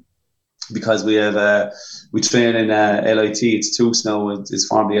now because we train in LIT. It's Toots now, it's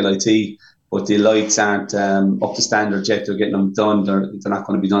formerly LIT, but the lights aren't up to standard yet. They're getting them done. They're not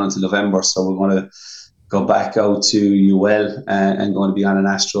going to be done until November, so we're going to go back out to UL and going to be on an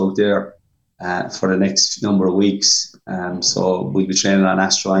Astro there for the next number of weeks. So we'll be training on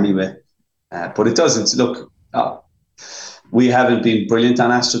Astro anyway. But it doesn't look. We haven't been brilliant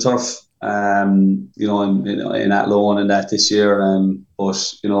on AstroTurf, in Athlone and that this year.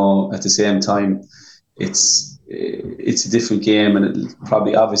 But at the same time, it's a different game, and it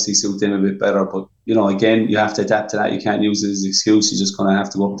probably obviously suit them a bit better. But again, you have to adapt to that. You can't use it as an excuse. You're just going to have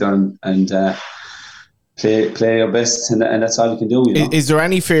to go up there and play your best, and that's all you can do. Is there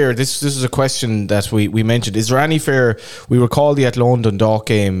any fear? This is a question that we mentioned. Is there any fear? We recall the Athlone Dundalk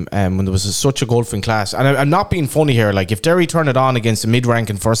game when there was such a golfing class, and I'm not being funny here. Like, if Derry turn it on against a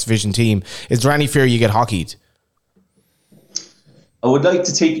mid-ranking first division team, is there any fear you get hockeyed? I would like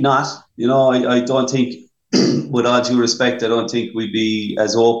to think not. I don't think, with all due respect, I don't think we'd be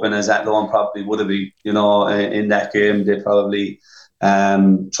as open as Athlone probably would have been. In that game, they probably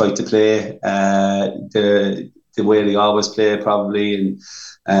tried to play the way they always play probably,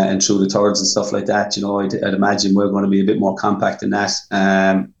 and through the thirds and stuff like that. I'd imagine we're going to be a bit more compact than that.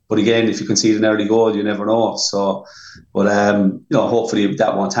 But again, if you concede an early goal, you never know. So, but hopefully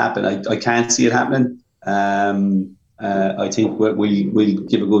that won't happen. I can't see it happening. I think we'll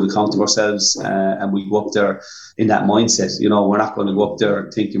give a good account of ourselves, and we go up there in that mindset. We're not going to go up there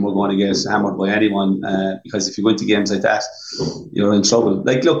thinking we're going to get hammered by anyone, because if you go into games like that, you're in trouble.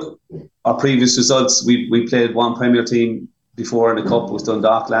 Like, look, our previous results, we played one Premier team before in the Cup. It was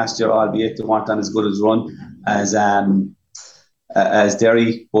Dundalk last year, albeit they weren't on as good as run as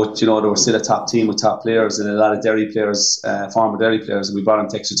Derry, but they were still a top team with top players, and a lot of Derry players, former Derry players, and we brought them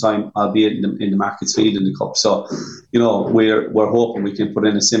to extra time, albeit in the Markets Field in the Cup. So, we're hoping we can put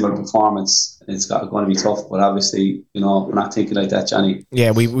in a similar performance. It's going to be tough, but obviously, we're not thinking like that, Johnny.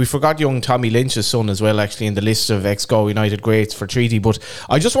 Yeah, we forgot young Tommy Lynch's son as well, actually, in the list of ex-Go United greats for Treaty. But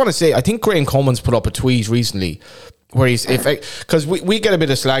I just want to say, I think Graham Cummins put up a tweet recently where because we get a bit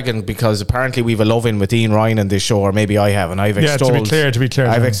of slagging because apparently we've a love-in with Ian Ryan in this show, or maybe I have, and I've extolled. To be clear,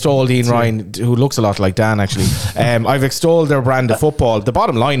 I've extolled Ian Ryan, who looks a lot like Dan actually. I've extolled their brand of football. The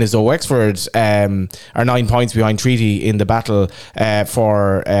bottom line is though, Wexford are 9 points behind Treaty in the battle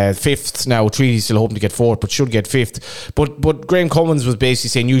for fifth. Now Treaty's still hoping to get fourth, but should get fifth. But Graham Cummins was basically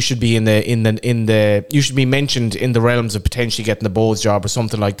saying you should be you should be mentioned in the realms of potentially getting the Bowes job or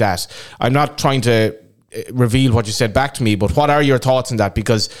something like that. I'm not trying to reveal what you said back to me, but what are your thoughts on that?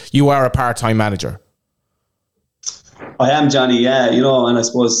 Because you are a part-time manager. I am, Johnny. Yeah, and I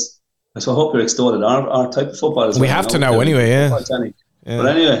suppose I hope you're extolling our type of football as well. We have to now, anyway. Yeah. Johnny. Yeah. But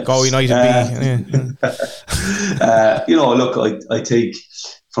anyway, Go United B. Look, I think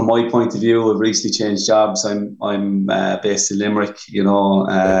from my point of view, I've recently changed jobs. I'm based in Limerick.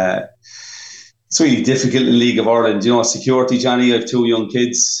 It's really difficult in League of Ireland. Security, Johnny. I have 2 young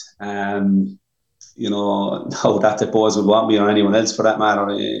kids. How that the boys would want me or anyone else for that matter.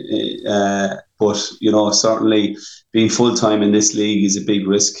 But certainly being full time in this league is a big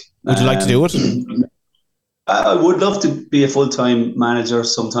risk. Would you like to do it? I would love to be a full time manager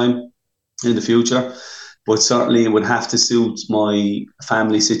sometime in the future, but certainly it would have to suit my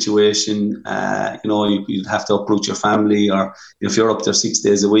family situation. You'd have to uproot your family, or if you're up there 6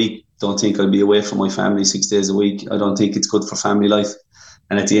 days a week, don't think I'd be away from my family 6 days a week. I don't think it's good for family life.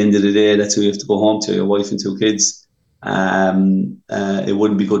 And at the end of the day, that's who you have to go home to, your wife and 2 kids. It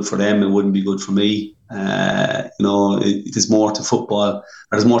wouldn't be good for them. It wouldn't be good for me. There's more to football, or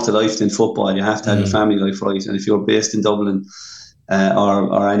there's more to life than football. You have to have your family life right. And if you're based in Dublin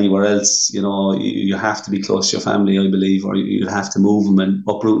or anywhere else, you have to be close to your family, I believe, or you'd have to move them and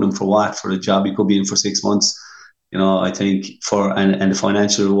uproot them for what? For a job you could be in for 6 months. I think and the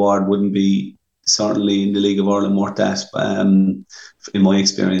financial reward wouldn't be certainly in the League of Ireland worth that. In my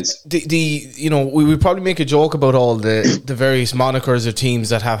experience, we probably make a joke about all the various monikers of teams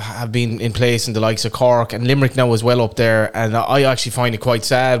that have been in place in the likes of Cork and Limerick now as well up there, and I actually find it quite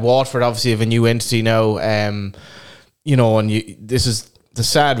sad. Waterford obviously have a new entity now, this is the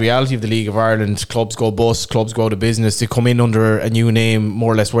sad reality of the League of Ireland. Clubs go bust, clubs go out of business. They come in under a new name,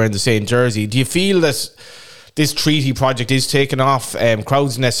 more or less wearing the same jersey. Do you feel that this treaty project is taking off?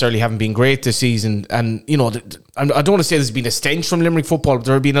 Crowds necessarily haven't been great this season, and I don't want to say there's been a stench from Limerick football, but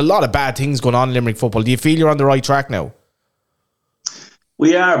there have been a lot of bad things going on in Limerick football. Do you feel you're on the right track now?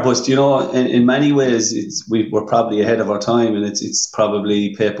 We are, but in many ways we're probably ahead of our time, and it's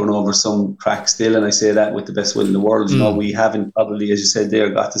probably papering over some cracks still, and I say that with the best will in the world. We haven't probably, as you said there,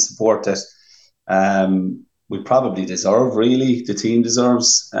 got the support that we probably deserve. Really, the team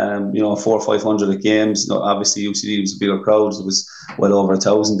deserves. 400 or 500 at games. Obviously, UCD was a bigger crowd. It was well over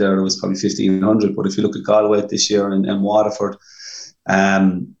 1,000 there. It was probably 1,500. But if you look at Galway this year and Waterford,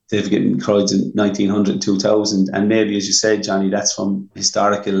 they've getting crowds in 1,900 and 2,000. And maybe, as you said, Johnny, that's from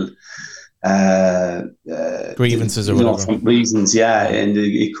historical grievances or whatever. From reasons, yeah. And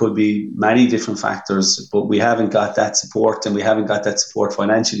it could be many different factors. But we haven't got that support, and we haven't got that support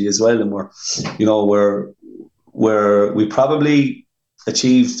financially as well. And we probably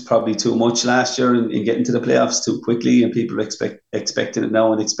achieved too much last year in getting to the playoffs too quickly, and people are expecting it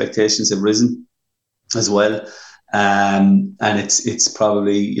now, and expectations have risen as well. And it's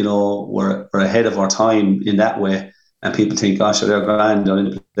probably we're ahead of our time in that way, and people think, gosh, they're grand, they're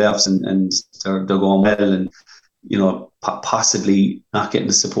in the playoffs and they're going well, and possibly not getting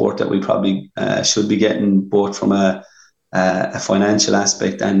the support that we probably should be getting, both from a financial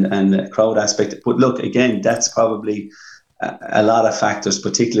aspect and a crowd aspect. But look, again, that's probably a lot of factors,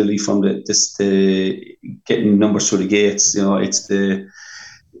 particularly from the getting numbers through the gates. It's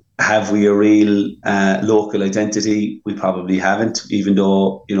have we a real local identity? We probably haven't, even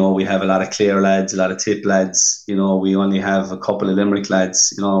though, you know, we have a lot of Clare lads, a lot of Tip lads. You know, we only have a couple of Limerick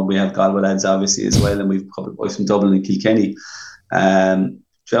lads. You know, we have Galway lads, obviously, as well, and we've a couple of boys from Dublin and Kilkenny.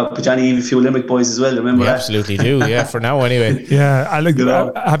 But Johnny, even a few Limerick boys as well, remember that? Absolutely do, yeah, for now anyway. Yeah,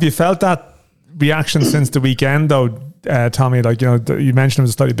 have you felt that reaction since the weekend, though, Tommy? Like, you know, you mentioned it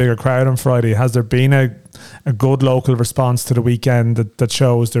was a slightly bigger crowd on Friday. Has there been a good local response to the weekend that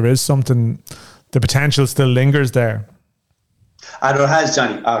shows there is something, the potential still lingers there? There has,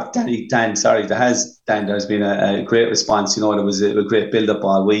 Johnny. Dan, sorry. There's been a great response. You know, there was a great build-up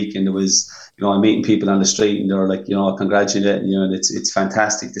all week, and there was, you know, I'm meeting people on the street, and they're like, you know, congratulating you, and it's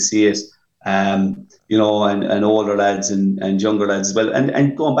fantastic to see it. You know, and older lads and younger lads as well.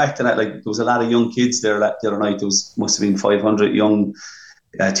 And going back to that, like, there was a lot of young kids there the other night. There must have been 500 young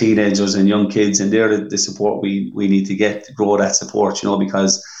teenagers and young kids, and they're the support we need to get to grow that support, you know,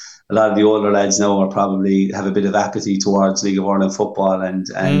 because a lot of the older lads now probably have a bit of apathy towards League of Ireland football and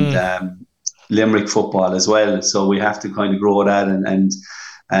Limerick football as well. So we have to kind of grow that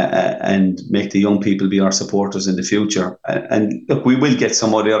and make the young people be our supporters in the future. And look, we will get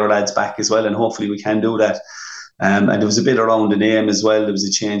some of the other lads back as well, and hopefully we can do that. And there was a bit around the name as well. There was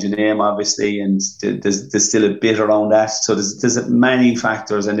a change in name, obviously, and there's still a bit around that. So there's many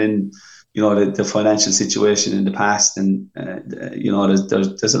factors, and then, you know, the financial situation in the past, and you know,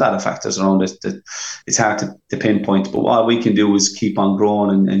 there's a lot of factors around it that it's hard to pinpoint. But what we can do is keep on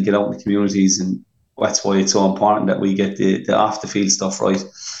growing and get out in the communities, and that's why it's so important that we get the off the field stuff right.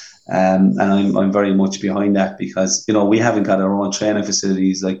 And I'm very much behind that, because, you know, we haven't got our own training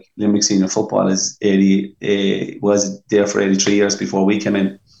facilities. Like, Limerick Senior Football was there for 83 years before we came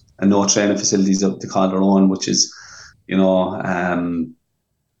in, and no training facilities up to call their own, which is, you know,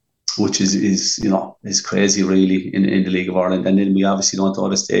 is crazy really in the League of Ireland. And then we obviously don't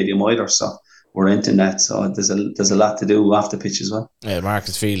own a stadium either, so we're renting that. So there's a lot to do off the pitch as well. Yeah,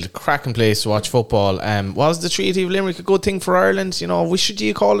 Marcus Field, cracking place to watch football. Was the Treaty of Limerick a good thing for Ireland? You know, should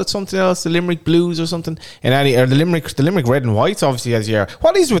you call it something else, the Limerick Blues or something? Or the Limerick Red and Whites, obviously, as your.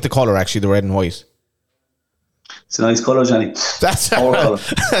 What is with the colour, actually, the red and white? It's a nice colour, Johnny. That's our colour.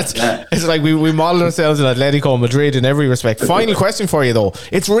 Yeah. It's like we model ourselves in Atletico Madrid in every respect. Final question for you, though.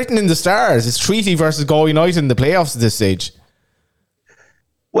 It's written in the stars. It's Treaty versus Galway United in the playoffs at this stage.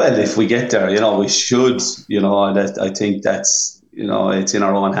 Well, if we get there, you know, we should. You know, I think that's, you know, it's in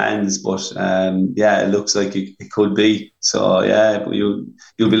our own hands. But yeah, it looks like it could be. So yeah, you'll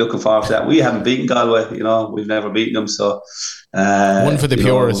be looking forward to that. We haven't beaten Galway. You know, we've never beaten them. So one for the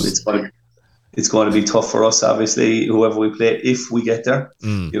purists. It's going to be tough for us, obviously, whoever we play, if we get there.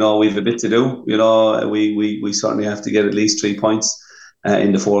 You know, we have a bit to do. You know, we certainly have to get at least 3 points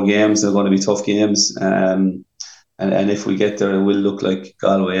in the 4 games. They're going to be tough games. And if we get there, it will look like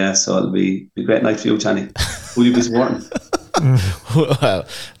Galway, yeah. So it'll be a great night for you, Johnny. Will you be supporting? Well,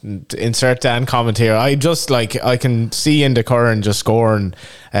 insert Dan comment here. I can see Enda Curran just scoring.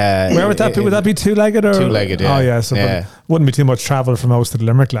 Where would that be? Would that be two-legged or? Two-legged, yeah. Oh yeah, so yeah. Wouldn't be too much travel for most of the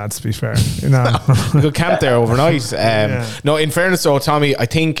Limerick lads, to be fair. You know, we could camp there overnight. No, in fairness though, Tommy, I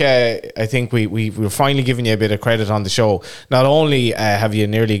think we're finally giving you a bit of credit on the show. Not only have you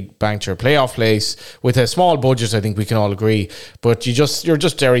nearly banked your playoff place with a small budget, I think we can all agree, but you're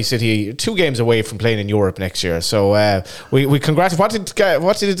just Derry City 2 games away from playing in Europe next year. So we congratulate.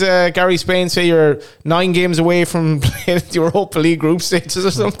 What did Gary Spain say? You're 9 games away from playing the Europa League group stages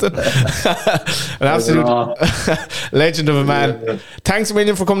or something. An absolute legend of a man. Yeah. Thanks a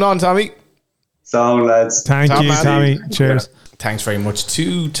million for coming on, Tommy. So, lads. Thank you, Tommy. Cheers. Thanks very much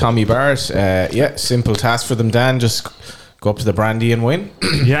to Tommy Barrett. Yeah, simple task for them, Dan. Just go up to the brandy and win.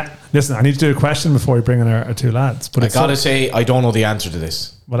 Yeah. Listen, I need to do a question before we bring in our 2 lads. But I gotta say, I don't know the answer to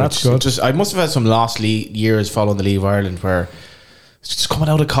this. Well, that's good. I must have had some lost years following the League of Ireland where just coming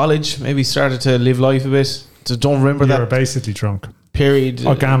out of college, maybe started to live life a bit. So don't remember that. You were basically drunk. Period.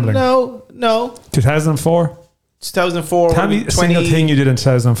 Or gambling. No. 2004. 2004. Tell me a single thing you did in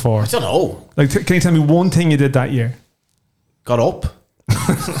 2004. I don't know. Like, can you tell me one thing you did that year? Got up.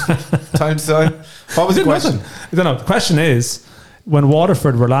 Time to time. What was the question? I don't know. The question is, when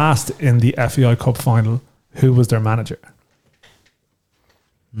Waterford were last in the FAI Cup final, who was their manager?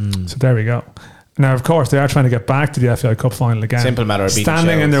 So there we go. Now, of course, they are trying to get back to the FAI Cup final again. Simple matter of beating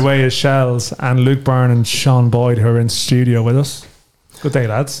Standing Shells. in their way is Shells and Luke Byrne and Sean Boyd, who are in studio with us. Good day,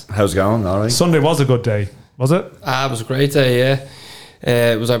 lads. How's it going? All right. Sunday was a good day, was it? It was a great day, yeah.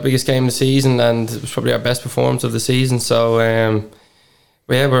 It was our biggest game of the season, and it was probably our best performance of the season. So,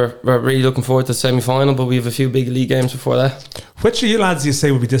 we're really looking forward to the semi-final, but we have a few big league games before that. Which of you lads do you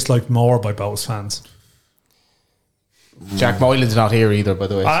say would be disliked more by Bohs fans? Jack Moylan's not here either, by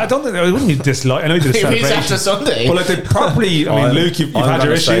the way. I don't think I wouldn't you dislike. I know you did a He's celebration after Sunday. but like they properly. I mean, Luke, you've had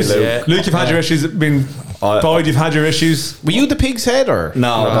your issues. Luke, you've had your issues. Boyd, you've had your issues. Were you the pig's head or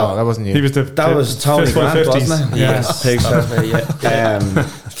No, that wasn't you. He was That was Tony fistful of Grant, 50s. wasn't it? Yes. Pig's head. Yeah.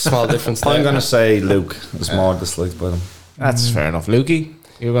 Small difference there. I'm going to say Luke is more disliked by them. That's fair enough. Lukey,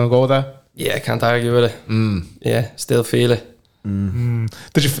 you going to go with that? Yeah, I can't argue with it. Yeah, still feel it.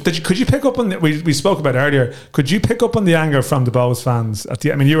 Could you pick up on we spoke about earlier? Could you pick up on the anger from the Bows fans?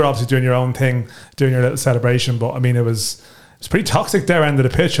 I mean, you were obviously doing your own thing, doing your little celebration, but I mean, it was pretty toxic there end of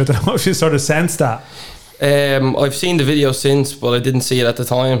the pitch. I don't know if you sort of sensed that. I've seen the video since, but I didn't see it at the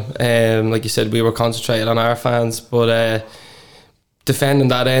time. Like you said, we were concentrated on our fans, but defending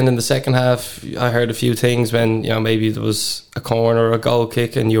that end in the second half, I heard a few things when maybe there was a corner or a goal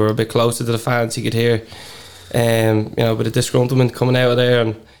kick and you were a bit closer to the fans, you could hear but a disgruntlement coming out of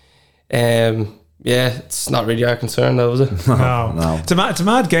there, and it's not really our concern though, is it? No. It's a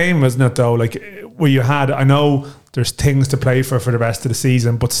mad game, wasn't it though? Like where you had, I know there's things to play for the rest of the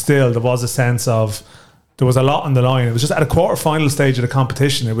season, but still there was a sense of there was a lot on the line. It was just at a quarter-final stage of the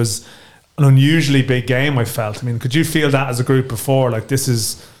competition. It was an unusually big game, I felt. I mean, could you feel that as a group before? Like this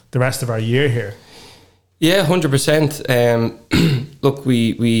is the rest of our year here. Yeah, 100%. Look,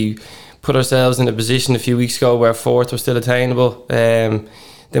 we put ourselves in a position a few weeks ago where fourth was still attainable. Then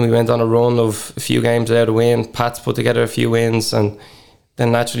we went on a run of a few games without a win. Pat's put together a few wins, and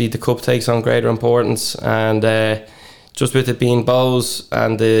then naturally the cup takes on greater importance. And just with it being Bows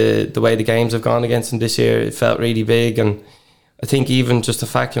and the way the games have gone against them this year, it felt really big. And I think even just the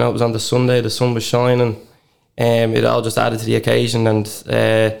fact, it was on the Sunday, the sun was shining, it all just added to the occasion. And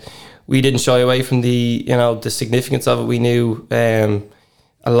we didn't shy away from the significance of it. We knew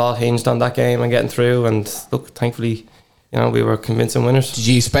a lot hinged on that game and getting through, and look, thankfully, we were convincing winners. Did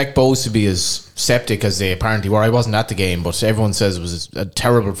you expect Bows to be as septic as they apparently were? I wasn't at the game, but everyone says it was a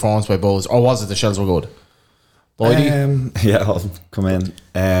terrible performance by Bows, or was it the Shells were good? Boydie? Yeah, I'll come in.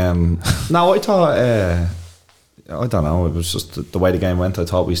 No, I thought I don't know, it was just the way the game went. I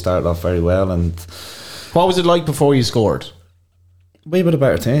thought we started off very well, and what was it like before you scored? We were the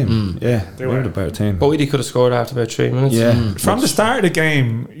better team. Yeah, we were the better team. Boydie could have scored after about 3 minutes. Yeah. From the start of the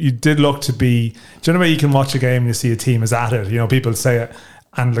game, you did look to be. Do you know where you can watch a game and you see a team is at it? People say it,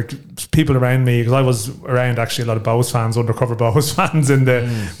 and like people around me, because I was around actually a lot of Bows fans, undercover Bows fans in the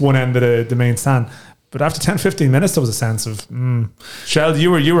one end of the main stand. But after 10-15 minutes, there was a sense of Shell,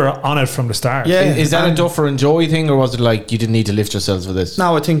 you were on it from the start. Yeah. Is that a Duffer and Joey thing, or was it like you didn't need to lift yourselves for this?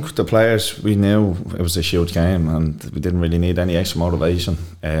 No, I think the players, we knew it was a huge game and we didn't really need any extra motivation.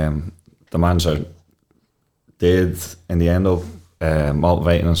 The manager did in the end up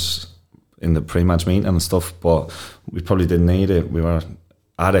motivating us in the pre-match meeting and stuff, but we probably didn't need it. We were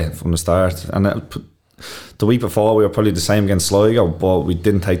at it from the start, and the week before we were probably the same against Sligo, but we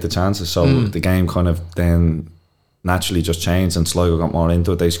didn't take the chances, so the game kind of then naturally just changed and Sligo got more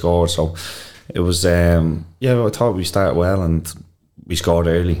into it. They scored, so it was I thought we started well and we scored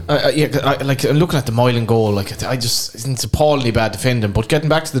early. Like looking at the Moylan goal, it's appallingly bad defending. But getting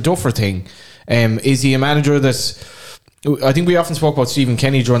back to the Duffer thing, is he a manager that's, I think we often spoke about Stephen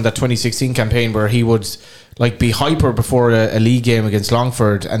Kenny during that 2016 campaign where he would be hyper before a league game against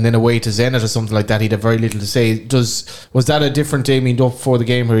Longford and then away to Zenit or something like that. He'd have very little to say. Was that a different Damien Duff before the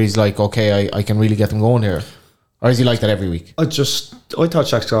game where he's like, okay, I can really get them going here? Or is he like that every week? I thought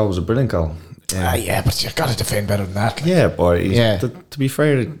Jack's goal was a brilliant goal. Yeah, but you've got to defend better than that. Yeah, but to be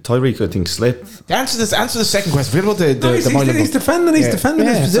fair, Tyreek I think slipped. Answer the second question. Forget about he's defending his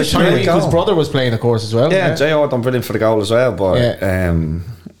position. Tyreek, whose brother was playing, of course, as well. Yeah, J.R. done brilliant for the goal as well, but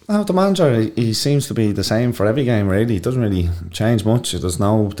the manager, he seems to be the same for every game really. It doesn't really change much. There's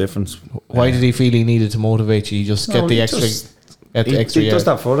no difference. Why did he feel he needed to motivate you? You just get the extra. He does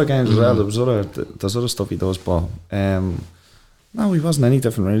that for other games as well. There's other stuff he does, but no, he wasn't any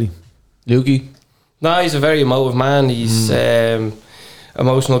different really. Lukey? No, he's a very emotive man. He's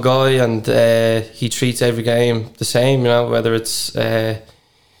emotional guy, and he treats every game the same, whether it's a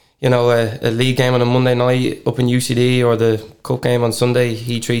league game on a Monday night up in UCD or the cup game on Sunday.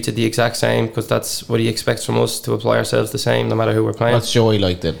 He treats it the exact same because that's what he expects from us, to apply ourselves the same no matter who we're playing. What's Joey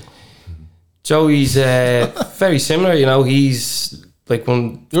like then? Joey's very similar, he's like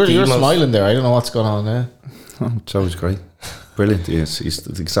one. You're smiling there. I don't know what's going on there. Oh, Joey's great. Brilliant. He's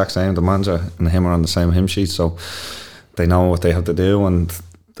the exact same. The manager and him are on the same hymn sheet, so they know what they have to do and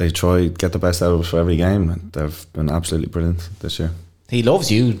they try to get the best out of us for every game. They've been absolutely brilliant this year. He loves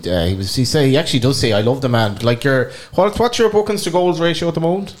you. He actually does say, I love the man. Like what's your bookings to goals ratio at the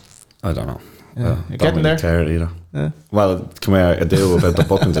moment? I don't know. You're don't getting really there. care either. Yeah. Well, come here, I do about the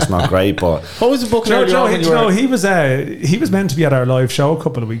booking. It's not great, but What was the book earlier on when you were? he was meant to be at our live show a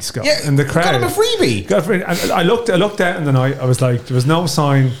couple of weeks ago. Yeah, in the crowd. got him a freebie. And I looked out in the night. I was like, there was no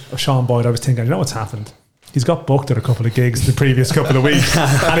sign of Sean Boyd. I was thinking, you know what's happened? He's got booked at a couple of gigs the previous couple of weeks,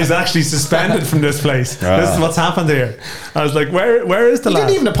 and he's actually suspended from this place. This is what's happened here. I was like, where is the You lad?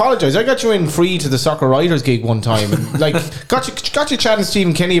 didn't even apologise. I got you in free to the Soccer Writers gig one time, and like got you chatting to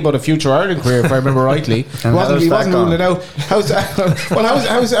Stephen Kenny about a future Ireland career, if I remember rightly. He wasn't ruling out. How's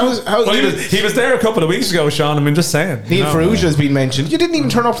He was there a couple of weeks ago, Sean. I mean, just saying. Neil Ferrugia has been mentioned. You didn't even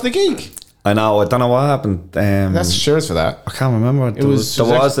turn up to the gig. I know. I don't know what happened. That's shares for that. I can't remember. There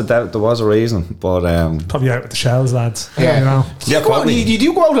was a reason, but Probably out with the shells, lads. Yeah. You know. You go out, you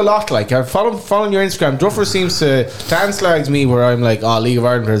do go out a lot. Like I following your Instagram, Duffer seems to slags me where I'm like, oh, League of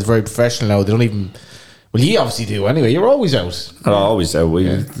Ireland is very professional now. They don't even. Well, you obviously do anyway. You're always out. I always do. We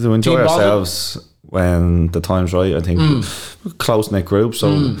do enjoy Team bonding. ourselves when the time's right. I think we're a close-knit group,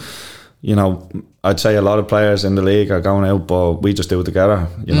 so you know, I'd say a lot of players in the league are going out, but we just do it together.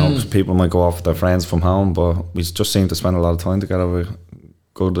 You know, people might go off with their friends from home, but we just seem to spend a lot of time together. With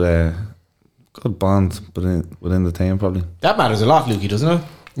good bond within the team, probably. That matters a lot, Lukey, doesn't it?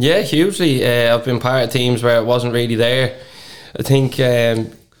 Yeah, hugely. I've been part of teams where it wasn't really there. I think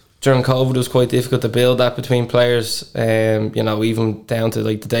during COVID it was quite difficult to build that between players. You know, even down to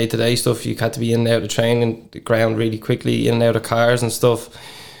like the day-to-day stuff, you had to be in and out of training the ground really quickly, in and out of cars and stuff.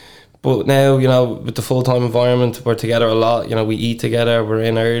 But now, you know, with the full-time environment, we're together a lot. You know, we eat together, we're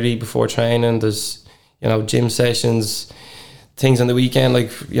in early before training. There's, you know, gym sessions, things on the weekend, like,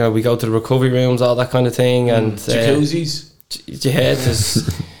 you know, we go to the recovery rooms, all that kind of thing. And Jacuzzis. Yeah, there's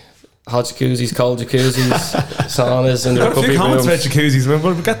hot jacuzzis, cold jacuzzis, saunas in the Got a recovery few comments rooms. about jacuzzis.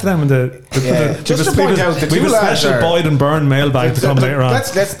 We'll get to them in the Just to point out, the we two have a lads special are- Boyd and Byrne mailbag to come later on.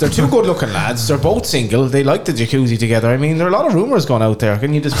 They're two good-looking lads. They're both single. They like the jacuzzi together. I mean, there are a lot of rumours going out there.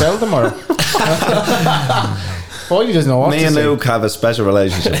 Can you dispel them or? Boy, doesn't know what Me to and say. Luke have a special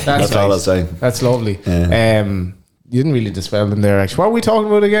relationship. That's all I'll nice. say. That's lovely. Yeah. You didn't really dispel them there. Actually, what are we talking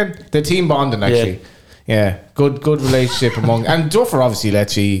about again? The team bonding. Actually, yeah. Good relationship among. And Duffer obviously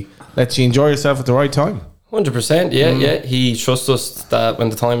lets you enjoy yourself at the right time. 100%, yeah. He trusts us that when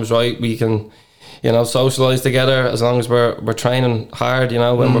the time is right, we can, you know, socialise together as long as we're training hard, you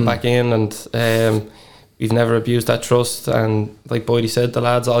know, when we're back in. And we've never abused that trust. And like Boydie said, the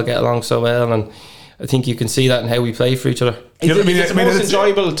lads all get along so well. And I think you can see that in how we play for each other. Is it the most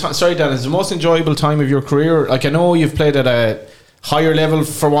enjoyable? Sorry, Dan. Is the most enjoyable time of your career? Like I know you've played at a higher level,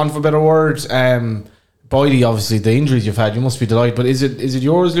 for want of a better word. Boydie, obviously, the injuries you've had, you must be delighted. But is it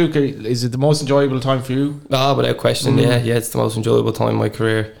yours, Luke? Is it the most enjoyable time for you? Ah, without question, yeah, it's the most enjoyable time of my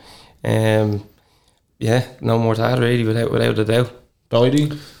career. Yeah, no more to add really, without a doubt.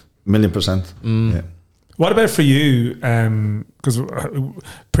 Boydie? 1,000,000%. Yeah. What about for you? Because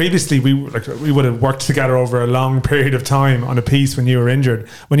previously we would have worked together over a long period of time on a piece when you were injured,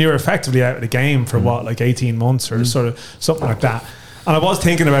 when you were effectively out of the game for like 18 months or sort of something like that. And I was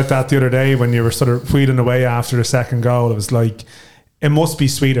thinking about that the other day when you were sort of wheeling away after the second goal. It was like, it must be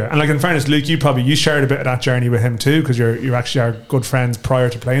sweeter. And like in fairness, Luke, you shared a bit of that journey with him too, because you actually are good friends prior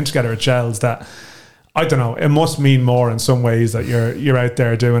to playing together at Shells. That I don't know, it must mean more in some ways that you're out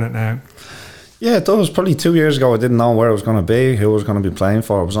there doing it now. Yeah, it does. Probably 2 years ago, I didn't know where I was going to be, who I was going to be playing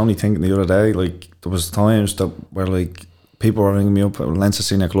for. I was only thinking the other day, like, there was times that where, like, people were ringing me up, Leinster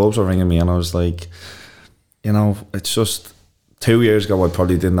senior clubs were ringing me, and I was like, you know, it's just 2 years ago, I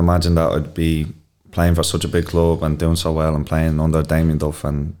probably didn't imagine that I'd be playing for such a big club and doing so well and playing under Damien Duff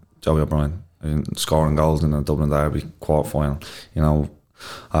and Joey O'Brien and scoring goals in the Dublin Derby quarter final. You know,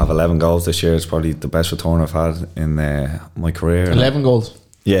 I have 11 goals this year. It's probably the best return I've had in my career. 11 goals.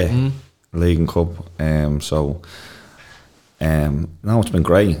 Yeah. League and Cup. No, it's been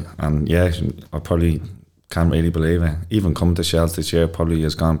great. And yeah, I probably can't really believe it. Even coming to Shells this year probably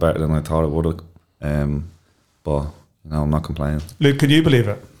has gone better than I thought it would have. But, you know, I'm not complaining. Luke, can you believe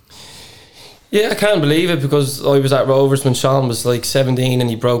it? Yeah, I can't believe it because I was at Rovers when Sean was like 17 and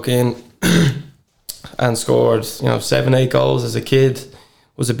he broke in and scored, 7-8 goals as a kid.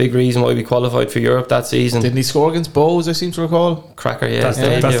 Was a big reason why we qualified for Europe that season. Didn't he score against Bows, I seem to recall? Cracker, yeah.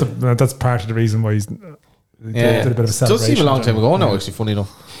 That's part of the reason why he's did a bit of a celebration. It does seem a long time ago now, actually, funny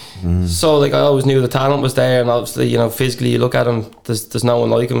enough. So like I always knew the talent was there, and obviously physically you look at him, there's no one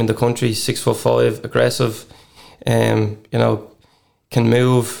like him in the country. 6'5", aggressive, can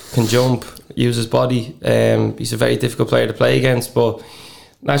move, can jump, use his body. He's a very difficult player to play against, but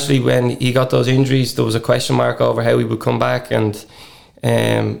naturally when he got those injuries there was a question mark over how he would come back, and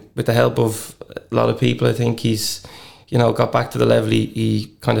with the help of a lot of people I think he's got back to the level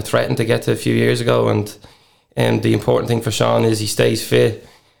he kind of threatened to get to a few years ago. And the important thing for Sean is he stays fit,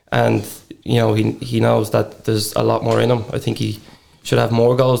 and he knows that there's a lot more in him. I think he should have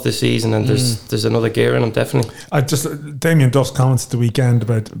more goals this season, and there's another gear in him, definitely. Damien Duff's comments at the weekend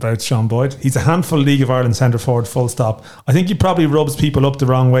about Sean Boyd. He's a handful League of Ireland centre forward, full stop. I think he probably rubs people up the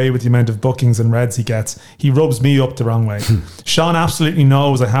wrong way with the amount of bookings and reds he gets. He rubs me up the wrong way. Sean absolutely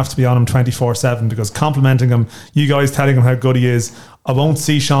knows I have to be on him 24/7 because complimenting him, you guys telling him how good he is, I won't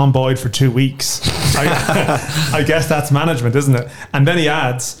see Sean Boyd for 2 weeks. I guess that's management, isn't it? And then he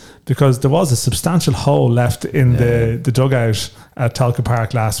adds, because there was a substantial hole left in the dugout at Tolka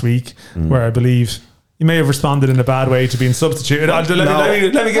Park last week, where I believe you may have responded in a bad way to being substituted. Let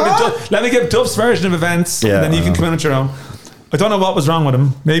me give Duff's version of events, and then you can come in at your own. I don't know what was wrong with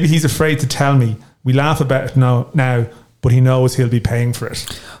him. Maybe he's afraid to tell me. We laugh about it now, but he knows he'll be paying for it.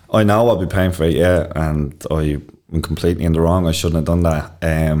 I know I'll be paying for it, and I'm completely in the wrong. I shouldn't have done that.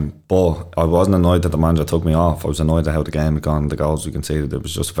 But I wasn't annoyed that the manager took me off. I was annoyed at how the game had gone, the goals we conceded. It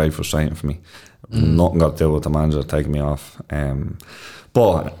was just very frustrating for me. Nothing got to do with the manager taking me off.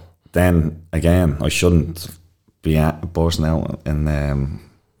 But then again, I shouldn't be bursting out in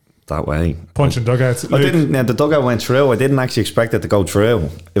that way. Punching dugouts. The dugout went through. I didn't actually expect it to go through.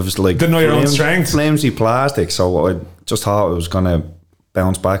 It was like didn't know your own strength. Flimsy plastic. So I just thought it was going to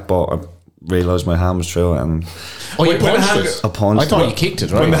bounce back, but I realised my hand was through it. And you punched it? I punched. I thought you kicked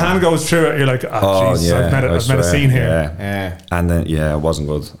it, right? When the hand goes through it, you're like, jeez, I've met a scene here. Yeah. And then, it wasn't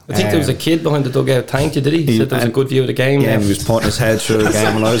good. I think there was a kid behind the dugout. Thanked you, did he? He said there was a good view of the game. Yeah, he was putting his head through the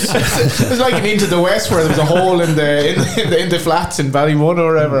game. And I was it was like an Into the West where there was a hole in the flats in Ballymun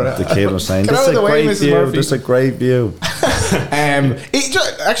or whatever. The kid was saying, "This is a great view. This is a great view."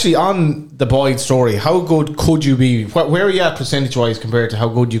 Actually, on the Boyd story, how good could you be? Where are you at percentage-wise compared to how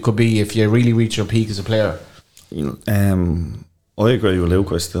good you could be if you really reach your peak as a player? I agree with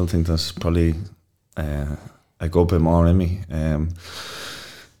Luke. I still think there's probably a good bit more in me.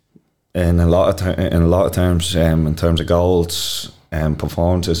 In a lot of terms, in terms of goals and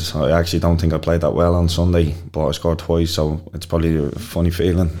performances, I actually don't think I played that well on Sunday, but I scored twice, so it's probably a funny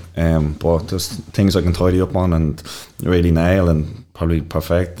feeling. But there's things I can tidy up on and really nail and probably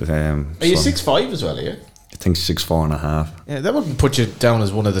perfect. Are you 6'5" as well, are you? I think 6'4.5". Yeah, that wouldn't put you down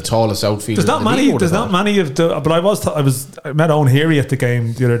as one of the tallest outfielders. There's not many of the. But I met Owen Heary at the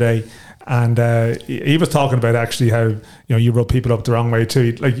game the other day, and he was talking about actually how you rub people up the wrong way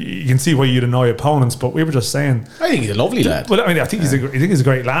too. Like you can see why you'd annoy opponents, but we were just saying. I think he's a lovely lad. Well, I mean, I think he's a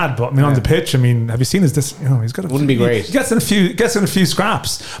great lad, but I mean, on the pitch, I mean, have you seen his? He's got. Wouldn't be great. He gets in a few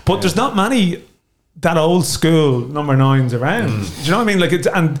scraps, but there's not many. That old school number 9s around. Do you know what I mean? Like,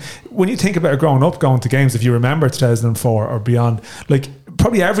 and when you think about growing up, going to games, if you remember 2004 or beyond, like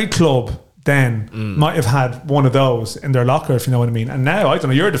probably every club then might have had one of those in their locker, if you know what I mean. And now, I don't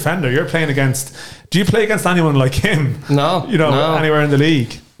know, you're a defender. You're playing against. Do you play against anyone like him? No, no. Anywhere in the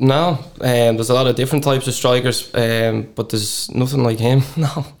league? No. There's a lot of different types of strikers, but there's nothing like him.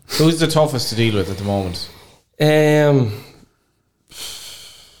 No. Who's the toughest to deal with at the moment?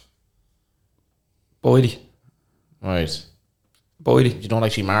 Boydie. Right. Boydie. You don't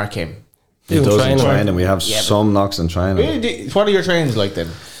actually mark him. He does in training. We have some knocks in training. What are your trainings like then?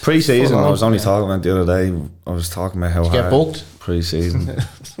 Pre-season, I was only talking about the other day. I was talking about how hard get booked? Pre-season.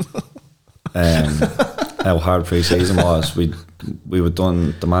 How hard pre-season was. We were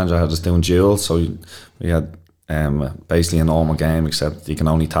done. The manager had us doing duels, so we had basically a normal game, except you can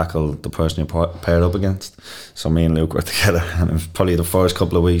only tackle the person you're paired up against. So me and Luke were together, and it was probably the first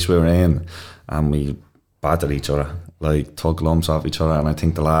couple of weeks we were in, and we battered each other, like took lumps off each other. And I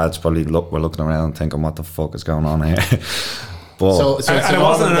think the lads probably were looking around thinking, what the fuck is going on here? But so and it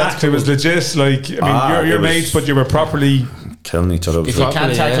wasn't an act, it was legit. Like, I mean, you're mates, but you were properly killing each other. If you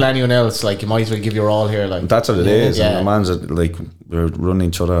can't tackle anyone else, like, you might as well give your all here. Like, that's what it is. And the man's like, we were running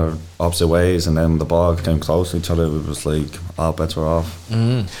each other opposite ways, and then the ball came close to each other. It was like all bets were off.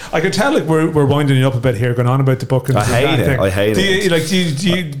 I could tell, like, we're winding you up a bit here, going on about the book. And I hate it. Do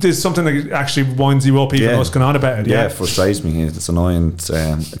you there's something that actually winds you up, even us going on about it? Yeah, it frustrates me. It's annoying.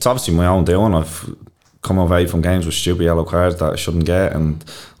 It's obviously my own doing. I've come away from games with stupid yellow cards that I shouldn't get, and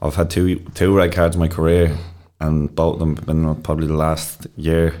I've had two red cards in my career, and both of them have been probably the last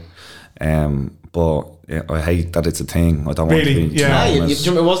year. But I hate that it's a thing. I don't want to be. Didn't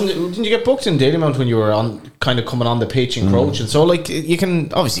you get booked in Dalymount when you were on, kind of coming on the pitch and crouching? So, like, you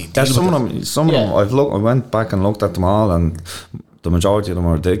can obviously. Some of them. I went back and looked at them all, and the majority of them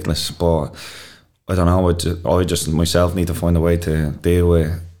are ridiculous. But I don't know. I just myself need to find a way to deal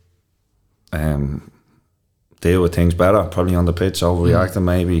with deal with things better, probably on the pitch, overreacting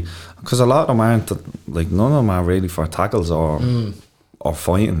maybe, because a lot of them aren't, like, none of them are really for tackles or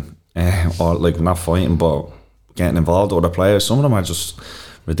fighting, or like not fighting but getting involved with other players. Some of them are just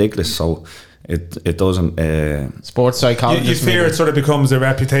ridiculous, so it doesn't sports psychologist. You fear it sort of becomes a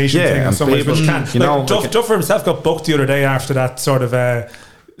reputation thing in some ways, which can. You know, Duffer himself got booked the other day after that sort of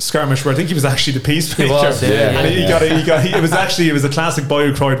skirmish where I think he was actually the peacemaker. He was, and it was a classic boy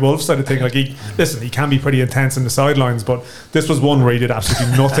who cried wolf sort of thing. Like, he can be pretty intense in the sidelines, but this was one where he did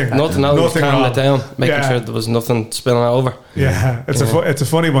absolutely nothing. Nothing calming it down, making sure there was nothing spilling over. Yeah, it's a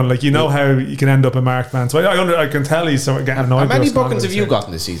funny one. Like, you know how you can end up a marked man. So I can tell he's sort of getting annoyed. How many bookings have you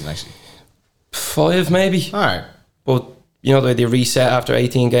gotten this season, actually? 5 maybe. Alright. But you know, they reset after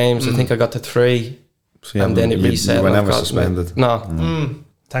 18 games. I think I got to 3, and then it reset. You were never suspended. No.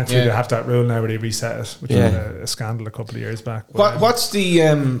 Thankfully, they have that rule now where they reset it, which was a scandal a couple of years back. What's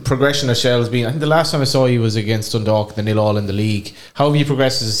the progression of Shell's been? I think the last time I saw you was against Dundalk, the 0-0 in the league. How have you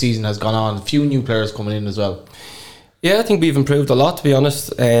progressed as the season has gone on? A few new players coming in as well. Yeah, I think we've improved a lot, to be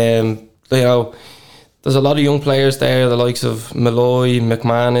honest. You know, there's a lot of young players there, the likes of Malloy,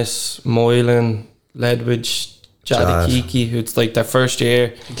 McManus, Moylan, Ledwidge, Jad Kiki, who's like their first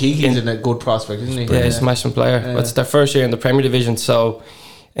year. Kiki's a good prospect, isn't he? Yeah, he's a smashing player. But it's their first year in the Premier Division, so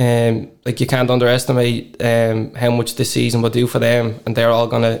like, you can't underestimate how much this season will do for them, and they're all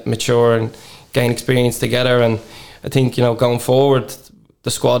going to mature and gain experience together. And I think, you know, going forward, the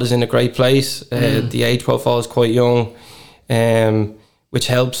squad is in a great place. The age profile is quite young, which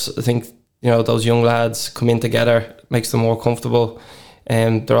helps. I think, you know, those young lads come in together, makes them more comfortable,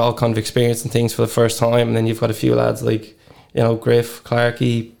 and they're all kind of experiencing things for the first time. And then you've got a few lads like, you know, Griff,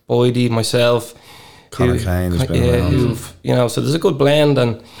 Clarkey, Boydie, myself, Conor Kane has been around. You know, so there's a good blend.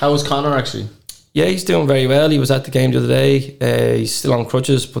 And how was Conor actually? Yeah, he's doing very well. He was at the game the other day. He's still on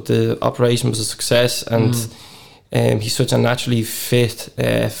crutches, but the operation was a success, and he's such a naturally fit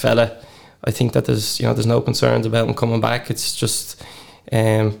fella. I think that there's no concerns about him coming back. It's just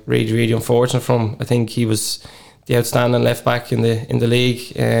really, really unfortunate for him. I think he was the outstanding left back in the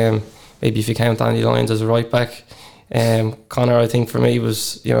league. Maybe if you count Danny Lyons as a right back. Conor, I think for me,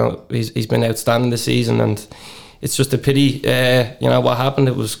 was, you know, he's been outstanding this season, and it's just a pity, you know, what happened.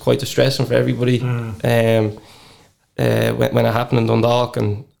 It was quite distressing for everybody when it happened in Dundalk,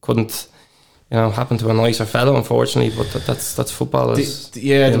 and couldn't, you know, happen to a nicer fellow, unfortunately. But that's football. It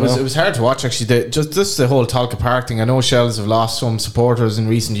was hard to watch actually. Just the whole Talca Park thing. I know Shells have lost some supporters in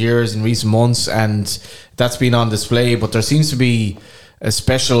recent years, in recent months, and that's been on display. But there seems to be a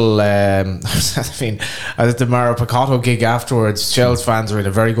special I mean, at the Mauro Picotto gig afterwards, Shells fans are in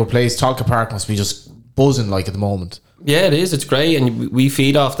a very good place. Talca Park must be just buzzing like at the moment. Yeah, it is. It's great, and we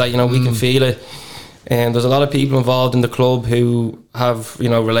feed off that. You know, we can feel it. And there's a lot of people involved in the club who have, you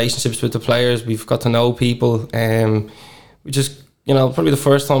know, relationships with the players. We've got to know people. We just, you know, probably the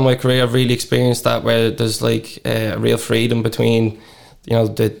first time in my career I've really experienced that, where there's like a real freedom between, you know,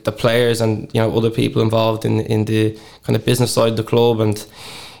 the players and, you know, other people involved in the kind of business side of the club, and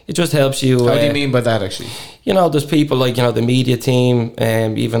it just helps you. How do you mean by that, actually? You know, there's people like, you know, the media team,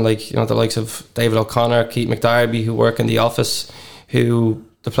 even like, you know, the likes of David O'Connor, Keith McDarby, who work in the office, who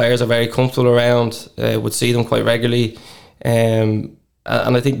the players are very comfortable around, would see them quite regularly, and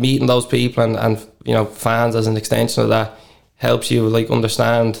I think meeting those people and you know, fans as an extension of that helps you like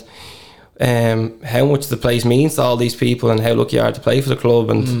understand how much the place means to all these people and how lucky you are to play for the club.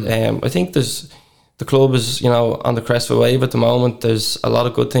 And I think the club is, you know, on the crest of a wave at the moment. There's a lot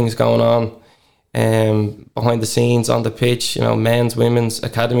of good things going on behind the scenes, on the pitch, you know, men's, women's,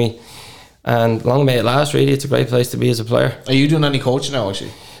 academy. And long may it last, really. It's a great place to be as a player. Are you doing any coaching now,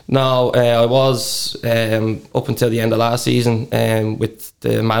 actually? No, I was up until the end of last season with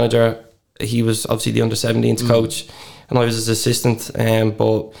the manager. He was obviously the under-17s coach, and I was his assistant.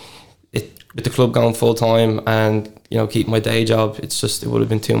 But with the club going full-time and, you know, keeping my day job, it would have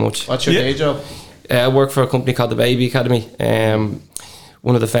been too much. What's your day job? I work for a company called the Baby Academy.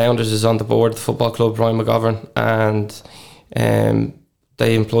 One of the founders is on the board of the football club, Ryan McGovern, and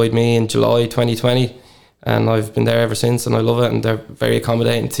they employed me in July 2020, and I've been there ever since, and I love it, and they're very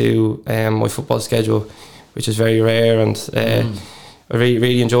accommodating to my football schedule, which is very rare, and I really,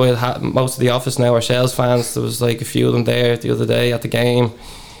 really enjoy it. Most of the office now are Shells fans. There was like a few of them there the other day at the game.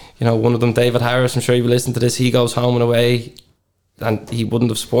 You know, one of them, David Harris, I'm sure you will listen to this, he goes home and away, and he wouldn't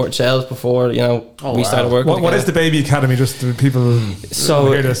have supported Shells before, you know, we started working together. What is the Baby Academy? Just the people who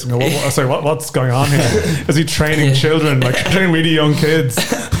hear this and go, what's going on here? Is he training children, like training really young kids?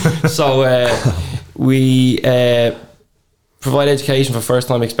 So we provide education for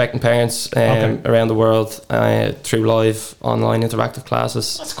first-time expectant parents around the world through live, online, interactive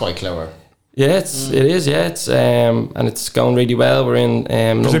classes. That's quite clever. Yeah, it is. Yeah, it's and it's going really well. We're in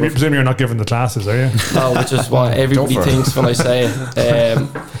Presume you're not giving the classes, are you? no, which is what everybody thinks when I say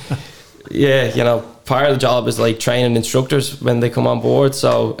it. Yeah, you know, part of the job is like training instructors when they come on board.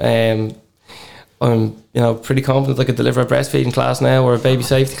 So I'm pretty confident I could deliver a breastfeeding class now or a baby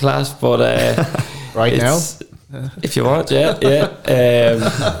safety class. But Right now, if you want, yeah.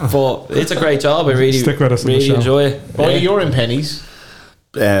 But it's a great job. I really Stick with us on the really show. enjoy it. Boy, you're in Pennies.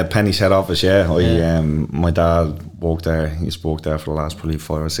 Penny's head office, yeah. My dad worked there. He's worked there for the last probably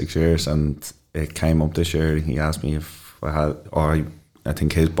 5 or 6 years, and it came up this year. He asked me if I had, or I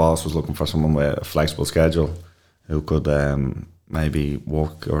think his boss was looking for someone with a flexible schedule who could maybe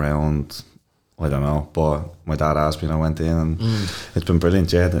work around. I don't know, but my dad asked me, and I went in, and it's been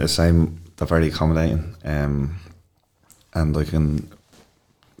brilliant. Yeah, the same. They're very accommodating, and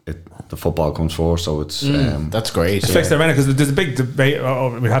the football comes first, so it's That's great. It fixed their because there's a big debate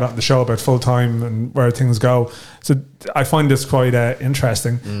we had on the show about full time and where things go. So I find this quite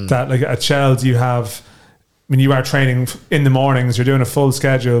interesting that like at Shels you have, I mean, you are training in the mornings, you're doing a full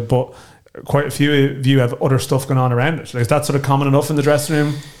schedule, but quite a few of you have other stuff going on around it. Like, is that sort of common enough in the dressing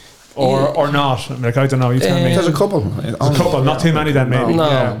room? Or not? Like, I don't know. You tell me. There's a couple. Not too many then, maybe.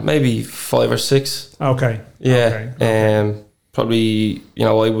 No, maybe 5 or 6. Okay. Yeah. Okay. Probably,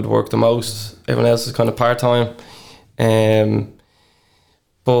 I would work the most. Everyone else is kind of part time.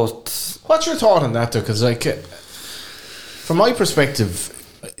 But What's your thought on that, though? Because, like, from my perspective,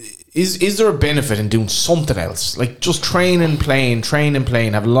 is there a benefit in doing something else? Like, just train and playing,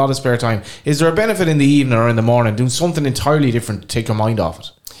 have a lot of spare time. Is there a benefit in the evening or in the morning doing something entirely different to take your mind off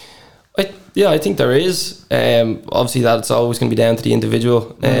it? I think there is. Obviously, that's always going to be down to the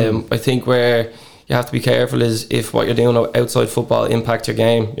individual. I think where you have to be careful is if what you're doing outside football impacts your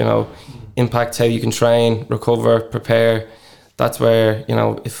game, impacts how you can train, recover, prepare. That's where,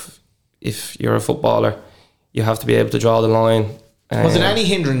 if you're a footballer, you have to be able to draw the line. Was it any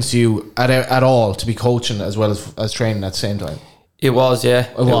hindrance to you at all to be coaching as well as training at the same time? It was, yeah.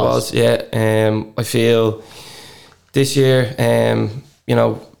 It was, yeah. I feel this year,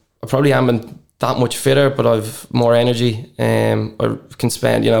 I probably haven't that much fitter, but I've more energy. I can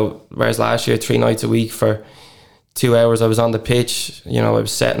spend, whereas last year 3 nights a week for 2 hours I was on the pitch. I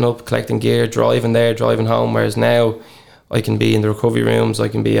was setting up, collecting gear, driving there, driving home. Whereas now I can be in the recovery rooms, I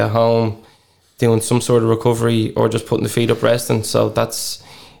can be at home doing some sort of recovery or just putting the feet up resting. So that's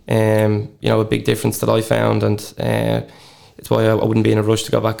a big difference that I found, and it's why I wouldn't be in a rush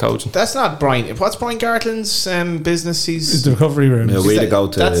to go back coaching. That's not Brian. What's Brian Gartland's business? It's the recovery room. Yeah, we go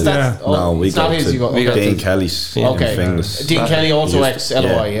to. We go to Dean Kelly's. Okay. Dean Kelly also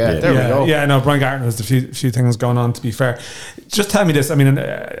ex-LOI. Yeah, there we go. Yeah, no, Brian Gartland has a few things going on, to be fair. Just tell me this. I mean,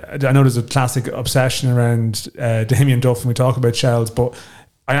 I know there's a classic obsession around Damien Duff when we talk about Shels, but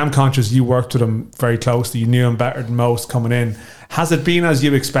I am conscious you worked with him very closely. You knew him better than most coming in. Has it been as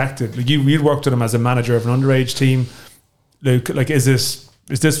you expected? Like you'd worked with him as a manager of an underage team. Luke, like, is this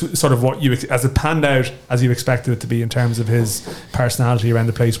sort of what as it panned out as you expected it to be in terms of his personality around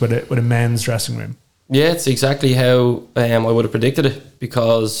the place with a men's dressing room? Yeah, it's exactly how I would have predicted it,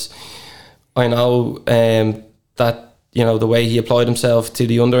 because I know that the way he applied himself to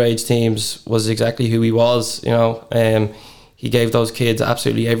the underage teams was exactly who he was. He gave those kids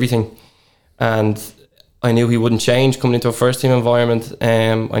absolutely everything, and I knew he wouldn't change coming into a first team environment.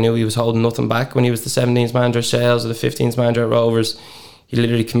 I knew he was holding nothing back when he was the 17s manager at Shels or the 15s manager at Rovers. He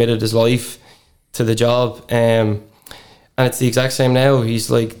literally committed his life to the job, and it's the exact same now. He's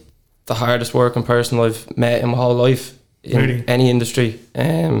like the hardest working person I've met in my whole life in any industry,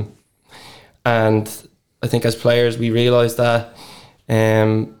 and I think as players we realise that.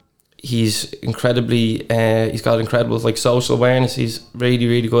 He's incredibly he's got incredible social awareness. He's really,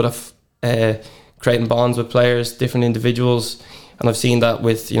 really good at creating bonds with players, different individuals, and I've seen that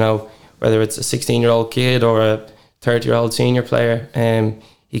with whether it's a 16-year-old kid or a 30-year-old senior player.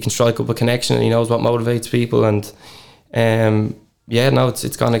 He can strike up a connection, and he knows what motivates people, and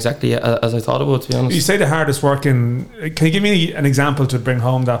it's gone exactly as I thought it would, to be honest. You say the hardest working. Can you give me an example to bring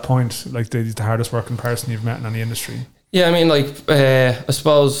home that point, like the hardest working person you've met in any industry? Yeah, I mean, I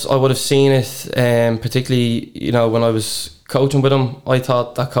suppose I would have seen it, particularly, when I was coaching with him. I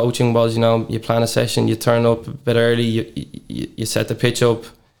thought that coaching was, you plan a session, you turn up a bit early, you set the pitch up,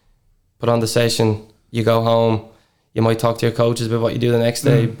 put on the session, you go home, you might talk to your coaches about what you do the next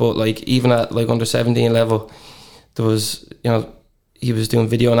day. But even at under 17 level, there was, he was doing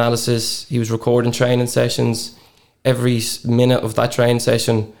video analysis, he was recording training sessions. Every minute of that training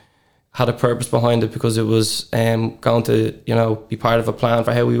session had a purpose behind it, because it was going to be part of a plan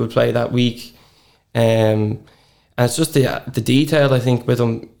for how we would play that week, and And it's just the detail, I think, with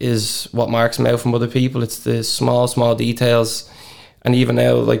him is what marks him out from other people. It's the small details. And even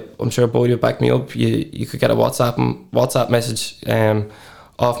now, like, I'm sure Boyd would back me up, you could get a WhatsApp message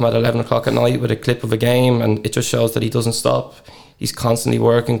off him at 11 o'clock at night with a clip of a game, and it just shows that he doesn't stop. He's constantly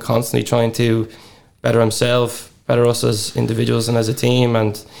working, constantly trying to better himself, better us as individuals and as a team,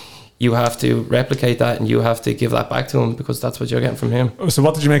 and you have to replicate that and you have to give that back to him because that's what you're getting from him. So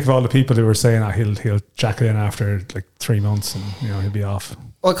what did you make of all the people who were saying that he'll jack it in after like 3 months and he'll be off?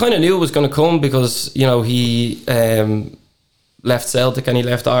 Well, I kind of knew it was going to come because he left Celtic and he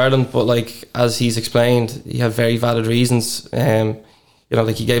left Ireland, but like as he's explained, he had very valid reasons.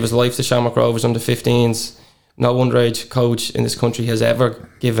 Like he gave his life to Shamrock Rovers under 15s. No underage coach in this country has ever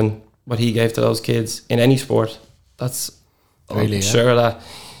given what he gave to those kids in any sport. That's really, I'm sure of that.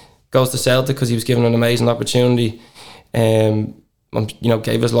 Goes to Celtic because he was given an amazing opportunity. Gave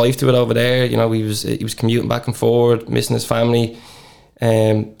his life to it over there. He was commuting back and forward, missing his family.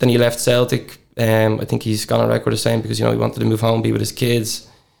 Then he left Celtic. I think he's gone on record as saying because he wanted to move home, be with his kids.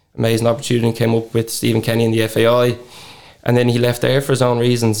 Amazing opportunity came up with Stephen Kenny in the FAI, and then he left there for his own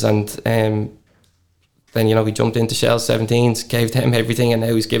reasons. And then he jumped into Shell 17s, gave them everything, and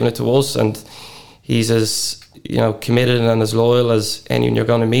now he's giving it to us. And he's as committed and as loyal as anyone you're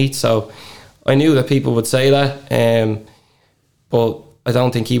going to meet. So I knew that people would say that, but I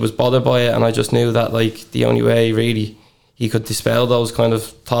don't think he was bothered by it, and I just knew that like the only way really he could dispel those kind of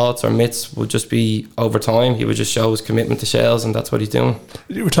thoughts or myths would just be over time. He would just show his commitment to Shells, and that's what he's doing.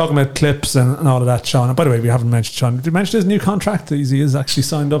 You were talking about clips and all of that, Sean. And by the way, we haven't mentioned Sean. Did you mention his new contract? He is actually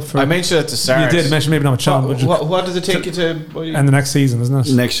signed up for. I mentioned it at the start. You did mention, maybe not with Sean. What does it take you to? And the next season, isn't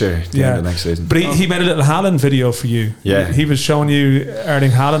it? Next year, the next season. But he made a little Haaland video for you. Yeah, he was showing you Erling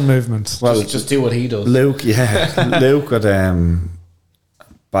Haaland movements. Well, just do what he does. Luke would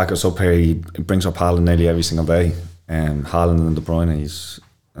back us up here. He brings up Haaland nearly every single day. Haaland and De Bruyne, he's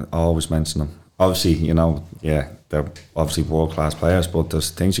always mentioned them. Obviously, they're obviously world-class players, but there's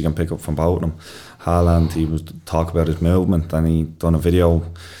things you can pick up from both of them. Haaland, he was talk about his movement, and he done a video,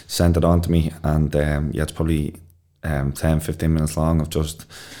 sent it on to me, and it's probably 10-15 minutes long of just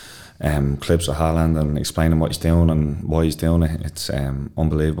clips of Haaland and explaining what he's doing and why he's doing it. It's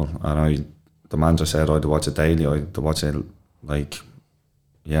unbelievable. And the manager said I'd watch it daily. I'd watch it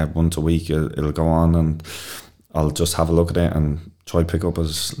once a week. It'll go on, and I'll just have a look at it and try to pick up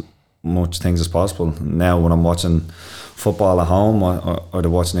as much things as possible. Now when I'm watching football at home, I'd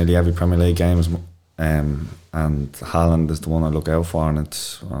watch nearly every Premier League game, and Haaland is the one I look out for, and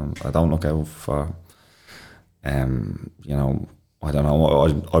it's I don't look out for I don't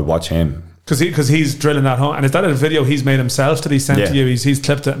know, I watch him. Because he's drilling that home. And is that a video he's made himself that he sent to you? He's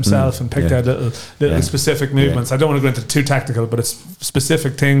clipped it himself and picked out little specific movements. I don't want to go into too tactical, but it's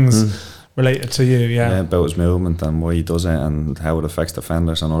specific things related to you. Yeah, about his movement and why he does it and how it affects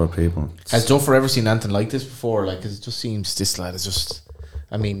defenders and other people. Has Duffer ever seen anything like this before? Like, it just seems this lad is just,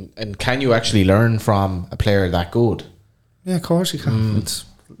 and can you actually learn from a player that good? Yeah, of course you can. It's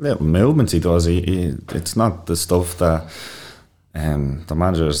little movements he does. It's not the stuff that the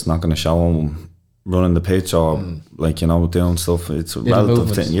manager is not going to show him running the pitch or doing stuff. It's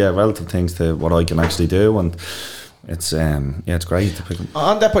relative things to what I can actually do, and it's it's great to pick up.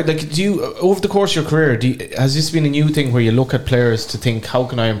 On that point, like, do you, over the course of your career, has this been a new thing where you look at players to think, how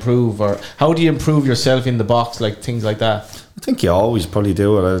can I improve, or how do you improve yourself in the box, like things like that? I think you always probably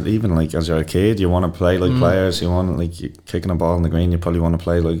do it. Even like as you're a kid, you want to play like players. You want, like, you're kicking a ball in the green, you probably want to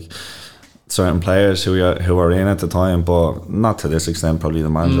play like certain players who are in at the time, but not to this extent. Probably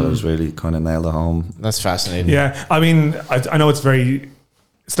the manager has really kind of nailed it home. That's fascinating. Yeah, I mean, I know it's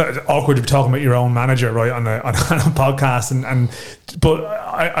not awkward to be talking about your own manager, right, on a podcast, but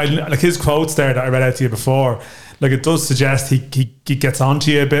I like his quotes there that I read out to you before. Like, it does suggest he gets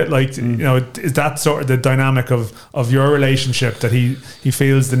onto you a bit. Like, is that sort of the dynamic of your relationship, that he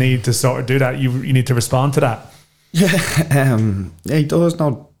feels the need to sort of do that? You need to respond to that. Yeah, he does.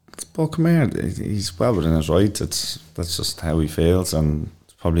 No, but come here, he's well within his rights. That's just how he feels, and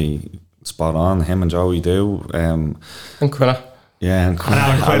it's probably spot on. Him and Joey do. And Quina. Yeah, and Quinn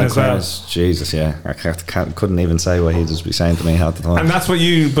as well. Jesus, yeah, I couldn't even say what he'd just be saying to me half the time. And that's what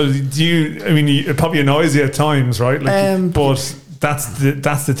it probably annoys you at times, right? Like, but that's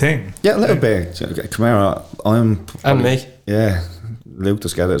the thing. Yeah, a little bit. Come here, and me. Yeah, Luke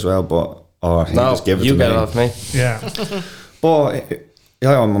does get it as well, just give it to me. You get it off me. Yeah, but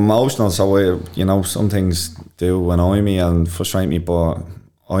yeah, I'm emotional, so some things do annoy me and frustrate me. But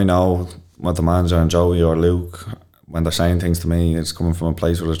I know what the manager and Joey or Luke, when they're saying things to me, it's coming from a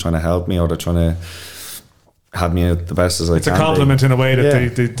place where they're trying to help me, or they're trying to have me at the best as I can. It's a compliment in a way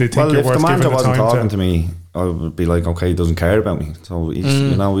that they think you're worth giving the time to. If the manager wasn't talking to me I would be like, okay, he doesn't care about me. So he's,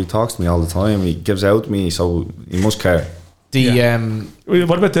 you know, he talks to me all the time. He gives out to me, so he must care.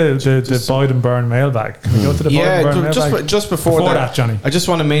 What about the Boyd and Byrne mailbag? Can we go to the Boyd and Byrne mailbag? Just before that, Johnny, I just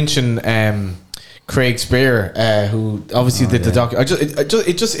want to mention Craig Spear, who obviously did the doc.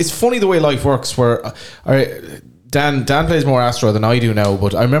 It's funny the way life works. Where Dan plays more Astro than I do now,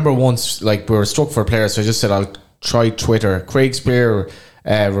 but I remember once, like, we were struck for a player, so I just said I'll try Twitter. Craig Spear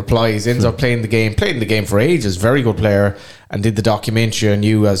replies, ends up played in the game for ages, very good player, and did the documentary on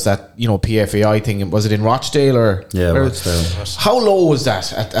you as that, you know, PFAI thing. Was it in Rochdale or? Yeah, Rochdale. How low was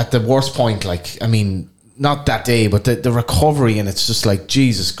that at the worst point? Like, I mean, not that day, but the recovery, and it's just like,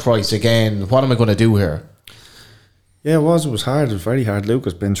 Jesus Christ, again, what am I going to do here? Yeah, it was hard. It was very hard. Luke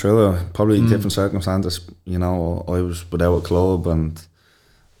has been through it, probably different circumstances. You know, I was without a club and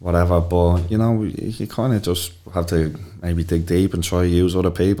whatever, but you know, you kind of just have to maybe dig deep and try to use other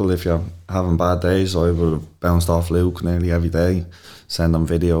people. If you're having bad days, I would have bounced off Luke nearly every day, send him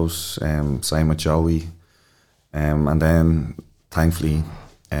videos, same with Joey, and then thankfully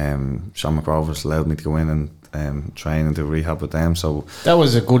Sean McGrovers allowed me to go in and train and do rehab with them. So that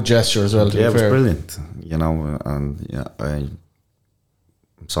was a good gesture as well. Yeah, it was brilliant, you know, and yeah, I'm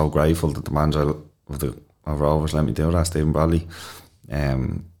so grateful that the manager of Rovers let me do that, Stephen Bradley.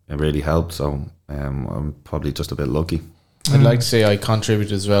 It really helped, so I'm probably just a bit lucky. I'd like to say I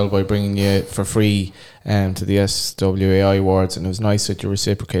contributed as well by bringing you for free to the SWAI Awards, and it was nice that you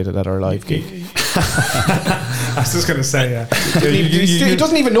reciprocated at our live gig. I was just going to say, he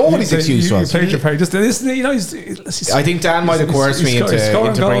doesn't even know what his excuse was. You paid your pay. Just listen, you know, I think Dan might have coerced me into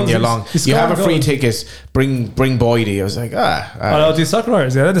bringing you along. You have a free ticket. Bring Boydie. I was like, well, these soccer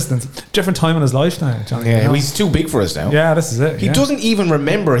players, listen, different time in his life now, Johnny. Yeah, he's too big for us now. Yeah, this is it. He doesn't even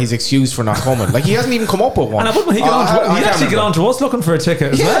remember his excuse for not coming. Like, he hasn't even come up with one. And I he actually got on to us looking for a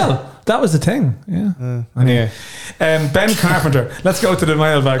ticket as well. That was the thing, Ben Carpenter, let's go to the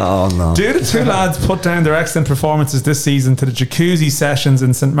mailbag. Oh no. Do the two lads put down their excellent performances this season to the jacuzzi sessions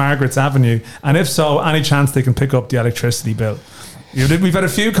in St Margaret's Avenue? And if so, any chance they can pick up the electricity bill? We've had a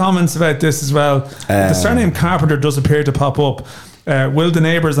few comments about this as well. The surname Carpenter does appear to pop up. Will the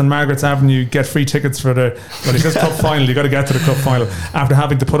neighbours on Margaret's Avenue get free tickets for the he says cup final? You got to get to the cup final after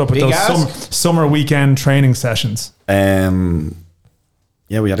having to put up with those summer weekend training sessions.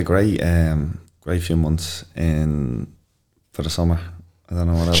 Yeah, we had a great few months for the summer. I don't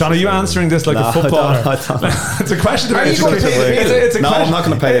know what else. Sean, are you answering this like a footballer? I don't It's a question about I'm not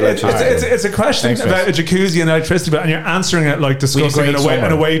going to pay electricity. It's a question about a jacuzzi and electricity, and you're answering it like discussing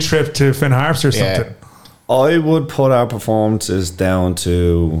an away trip to Finn Harps or something. I would put our performances down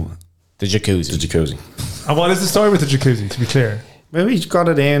to the jacuzzi. And what is the story with the jacuzzi, to be clear? Well, we got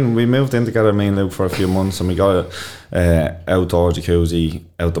it in. We moved in together, me and Luke, for a few months, and we got an outdoor jacuzzi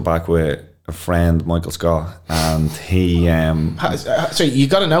out the back with a friend, Michael Scott, and he. So you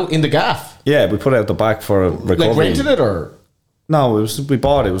got it out in the gaff? Yeah, we put it out the back for a recovery. Like rented it or? No, we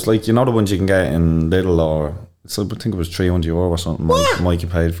bought it. It was like, you know, the ones you can get in Lidl, or so I think it was €300 or something. Mikey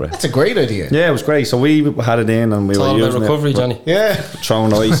paid for it. That's a great idea. Yeah, it was great. So we had it in, and we were using recovery, it, Johnny. Yeah,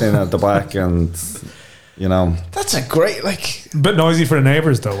 throwing ice in at the back, and you know, that's a great, like, a bit noisy for the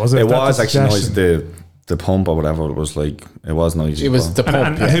neighbours though, was it? It was actually noisy. The pump or whatever, it was like, it was noisy. It was the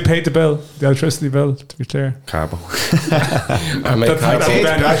pump. And who paid the bill? The electricity bill, to be clear. Carbo. I'd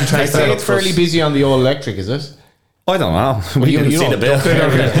say it's fairly busy on the all electric, is it? I don't know. We didn't see the bill.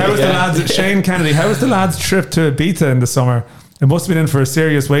 How was the lads? Shane Kennedy. How was the lads' trip to Ibiza in the summer? It must have been in for a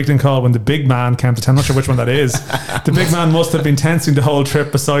serious wakening call when the big man came to town. I'm not sure which one that is. The big man must have been tensing the whole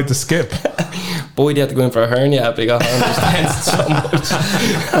trip beside the skip. Boyd had to go in for a hernia after he got home. He was tensed so much.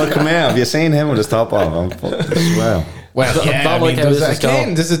 Well, come here. Have you seen him with his top off? Well, yeah, I mean,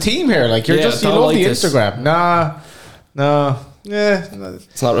 there's a team here. Like, you love the Instagram. No. Yeah,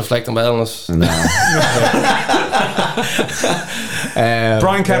 it's not reflecting well on us. No.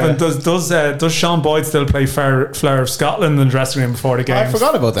 Brian Kevin, does Sean Boyd still play Flower of Scotland in the dressing room before the game? I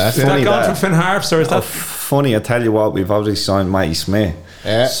forgot about that. Is that gone from Finn Harps, or is that funny? I tell you what, we've obviously signed Matty Smith.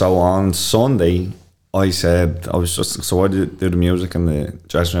 Yeah. So on Sunday, I said I did the music in the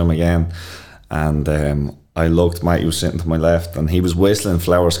dressing room again, and I looked. Matty was sitting to my left, and he was whistling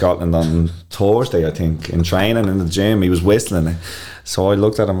Flower Scotland on Thursday, I think, in training in the gym. He was whistling it. So I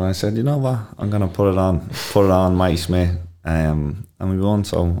looked at him and I said, you know what, I'm gonna put it on Matty Smith. And we won,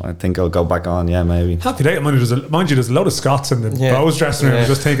 so I think I'll go back on. Yeah, maybe. Happy day. Mind you, there's a load of Scots in the Bows dressing room.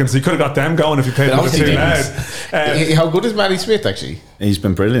 Just thinking, so you could have got them going if you played a bit too loud. How good is Matty Smith actually? He's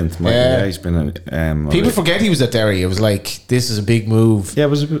been brilliant. He's been. People forget he was at Derry. It was like, this is a big move. Yeah, it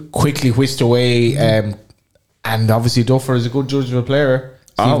was quickly whisked away. And obviously Duffer is a good judge of a player.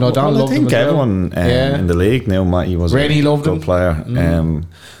 Stephen O'Donnell I loved him think as well. everyone in the league knew Matty was Reddy a loved good him. player.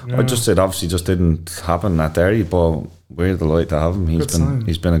 I just said obviously just didn't happen at Derry, but we're delighted to have him.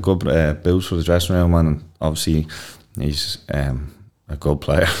 He's been a good boost for the dressing room, and obviously he's a good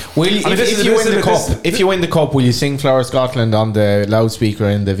player. If you win the cup, will you sing Flower Scotland on the loudspeaker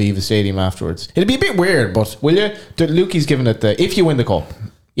in the Viva Stadium afterwards? It'll be a bit weird, but will you? Lukey's giving it if you win the cup.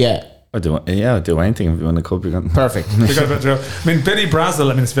 Yeah. I'd do anything if you win the cup. You can. Perfect. Billy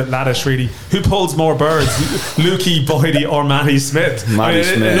Brazel, it's a bit laddish really. Who pulls more birds, Lukey, Boydie or Matty Smith? Matty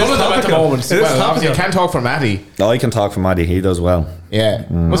Smith. None of them at the moment. Well, obviously you can't talk for Matty. No, I can talk for Matty. He does well. Yeah.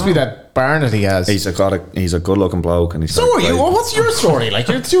 Must be that barn that he has. He's a good looking bloke, and he's so are you. Well, what's your story? Like,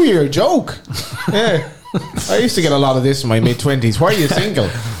 you're a joke. Yeah. I used to get a lot of this in my mid-20s. Why are you single?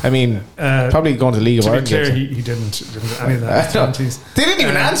 I mean, probably going to the League of Ireland. To be clear, he didn't any of that in his 20s. They didn't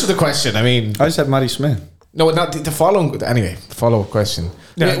even answer the question. I mean, I said Matty Smith. No, not the following. Anyway, follow-up question.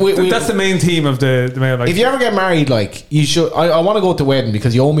 Yeah, that's the main theme of the mail. Like, if you ever get married, like, you should. I want to go to the wedding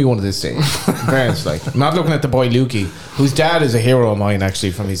because you owe me one of this thing. Parents, like, I'm not looking at the boy Lukey, whose dad is a hero of mine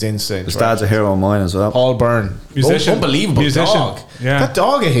actually from his instinct. His dad's a hero of mine as well. Paul Byrne, musician, unbelievable dog. Yeah, that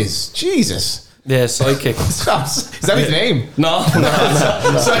dog of his, Jesus. Yeah, sidekick. Is that his name? No.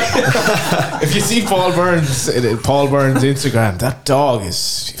 If you see Paul Byrne's Instagram, that dog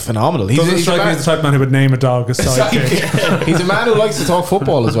is phenomenal. Doesn't strike me as the type of man who would name a dog a sidekick. He's a man who likes to talk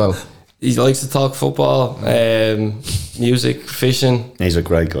football as well. He likes to talk football, music, fishing. He's a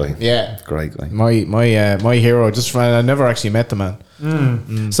great guy. Yeah, great guy. My hero. Just I never actually met the man.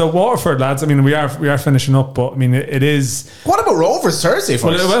 So Waterford, lads. I mean, we are finishing up, but I mean, it is. What about Rovers Thursday?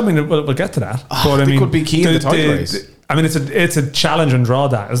 Well, I mean, we'll get to that. But I mean, could be key in the title race. I mean, it's a challenge and draw,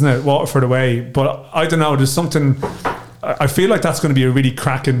 that isn't it? Waterford away, but I don't know. There's something. I feel like that's going to be a really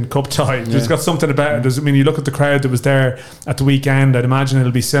cracking cup tie. There's got something about it. I mean, you look at the crowd that was there at the weekend. I'd imagine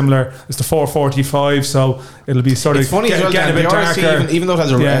it'll be similar. It's the 4:45, so it'll be sort of funny as well, getting a bit darker. Even though it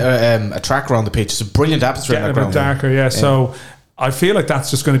has a track around the pitch, it's a brilliant atmosphere. Getting a bit darker, yeah. So I feel like that's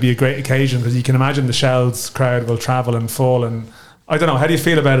just going to be a great occasion because you can imagine the Shells crowd will travel in full. And I don't know, how do you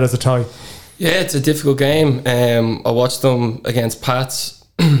feel about it as a tie? Yeah, it's a difficult game. I watched them against Pats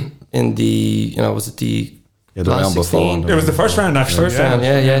in the, was it the last 16? It was the first round, actually. First round,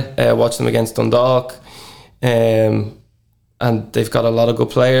 yeah. Watched them against Dundalk. And they've got a lot of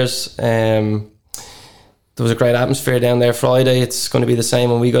good players. There was a great atmosphere down there Friday. It's going to be the same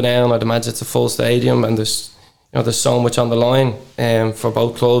when we go down. I'd imagine it's a full stadium, and there's so much on the line for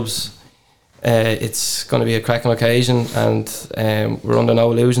both clubs. It's going to be a cracking occasion, and we're under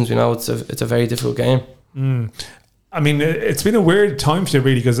no illusions. It's a very difficult game. I mean, it's been a weird time for you,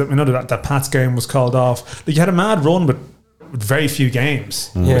 really, because I know that Pats game was called off. Like, you had a mad run, but with very few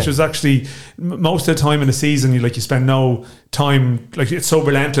games, which was actually most of the time in the season. You spend no time, like, it's so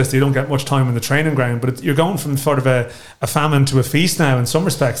relentless. You don't get much time in the training ground, but you're going from sort of a famine to a feast now in some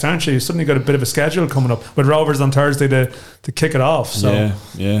respects, aren't you? You've suddenly got a bit of a schedule coming up with Rovers on Thursday to kick it off. So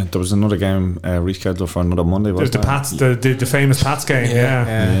yeah. There was another game rescheduled for another Monday. There's the Pats, the famous Pats game,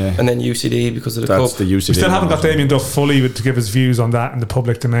 yeah. And then UCD because of the That's cup. the UCD. We still haven't got Damien Duff fully to give his views on that in the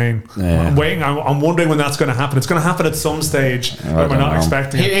public domain. Yeah. I'm waiting. I'm wondering when that's going to happen. It's going to happen at some stage, but we're not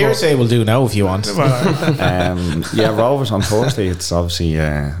expecting it. Hearsay will do now if you want. Rovers on Thursday. It's obviously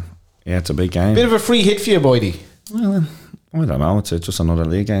it's a big game. Bit of a free hit for you, Boydie. Well, I don't know. It's just another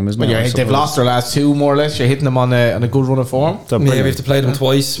league game, isn't it? They've lost their last two, more or less. You're hitting them on a good run of form. We have to play them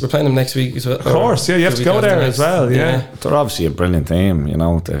twice. We're playing them next week as well. Of course, you have to go there as well. Yeah, they're obviously a brilliant team.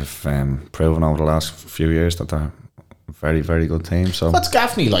 They've proven over the last few years that they're a very, very good team. So, what's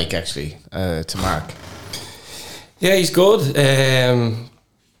Gaffney like actually to Mark? Yeah, he's good.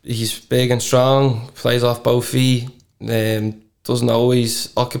 He's big and strong. Plays off both feet. Doesn't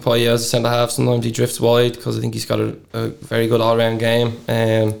always occupy you as a centre half. Sometimes he drifts wide because I think he's got a very good all round game.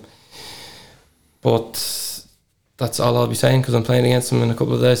 But that's all I'll be saying because I'm playing against him in a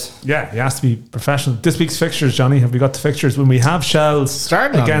couple of days. Yeah, he has to be professional. This week's fixtures, Johnny, have we got the fixtures? When we have Shells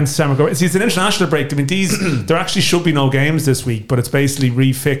against Shamrock. See, it's an international break. I mean, there actually should be no games this week, but it's basically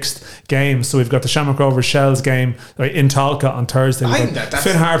refixed games. So we've got the Shamrock Rovers Shells game in Talca on Thursday.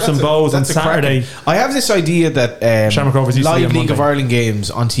 Finn Harps and Bows on Saturday. I have this idea that Shamrock Rovers live League of Ireland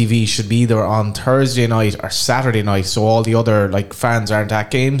games on TV should be either on Thursday night or Saturday night, so all the other fans aren't at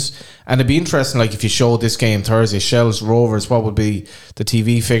games. And it'd be interesting, if you showed this game Thursday, Shells Rovers, what would be the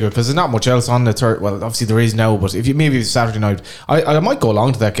TV figure? Because there's not much else on the third. Well, obviously there is now, but if you maybe it's Saturday night, I might go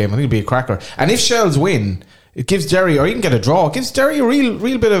along to that game. I think it'd be a cracker. And if Shells win, it gives Derry, or even get a draw, it gives Derry a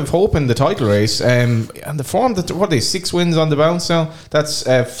real bit of hope in the title race. And the form that 6 wins on the bounce now. That's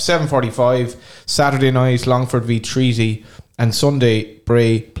 7:45 Saturday night. Longford v Treaty. and Sunday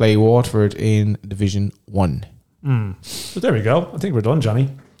Bray play Waterford in Division 1. So there we go. I think we're done, Johnny.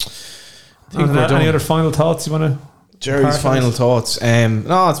 We're done. Any other final thoughts you want to? Jerry's final thoughts.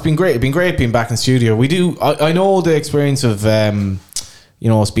 No, it's been great. It's been great being back in studio. We do. I know the experience of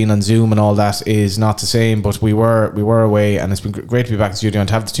us being on Zoom and all that is not the same, but we were away, and it's been great to be back in studio and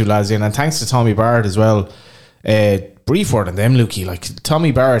to have the two lads in. And thanks to Tommy Barrett as well. Brief word on them, Lukey. Like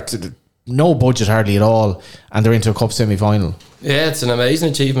Tommy Barrett, no budget hardly at all, and they're into a cup semi-final. Yeah, it's an amazing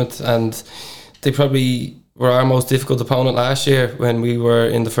achievement, and they probably were our most difficult opponent last year when we were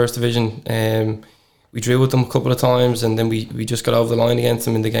in the first division. We drew with them a couple of times, and then we just got over the line against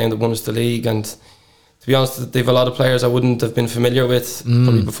them in the game that won us the league. And to be honest, they've a lot of players I wouldn't have been familiar with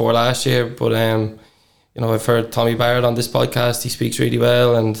probably before last year. But I've heard Tommy Barrett on this podcast. He speaks really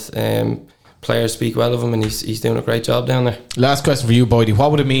well, and players speak well of him, and he's doing a great job down there. Last question for you, Boydie.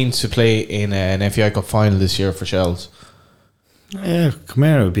 What would it mean to play in an FAI Cup final this year for Shells? Yeah, come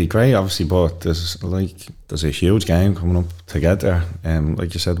here, it would be great, obviously, but there's a huge game coming up to get there.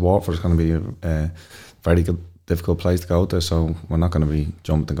 Like you said, Watford's going to be a very good, difficult place to go to, so we're not going to be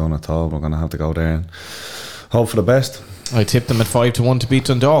jumping the gun at all. We're going to have to go there and hope for the best. I tipped them at 5-1 to beat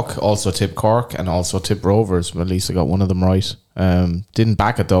Dundalk. Also tipped Cork and also tipped Rovers. At least I got one of them right. Didn't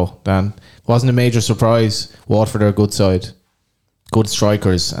back it though, Dan. Wasn't a major surprise. Watford are a good side, good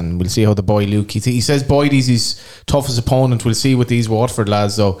strikers, and we'll see how the boy Luke. He says Boydie's his toughest opponent. We'll see with these Watford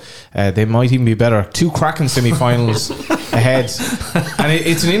lads though. They might even be better. 2 cracking semi-finals ahead, and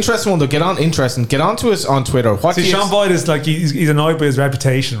it's an interesting one though. Get on to us on Twitter. Sean Boyd is like he's annoyed by his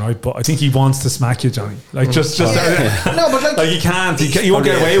reputation, right? But I think he wants to smack you, Johnny. Like just no, but like he can't. He won't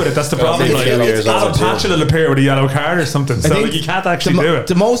get away with it. That's the problem. Like, Adam Patchell will appear with a yellow card or something. So like, he can't actually do it.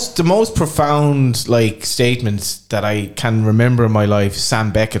 The most profound like statements that I can remember in my life,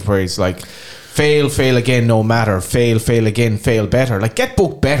 Sam Beckett, where he's like, fail again, no matter. Fail again, fail better. Like, get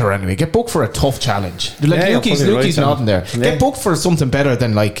booked better anyway. Get booked for a tough challenge. Like Lukey's nodding there. Yeah. Get booked for something better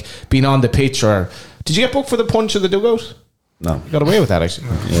than like being on the pitch. Or did you get booked for the punch of the dugout? No. You got away with that, actually.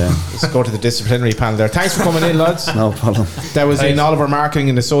 Yeah. Let's go to the disciplinary panel there. Thanks for coming in, lads. No problem. That was in Oliver Marketing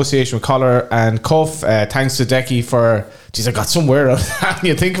in association with Collar and Cuff. Thanks to Decky for... Jeez, I got somewhere out of that.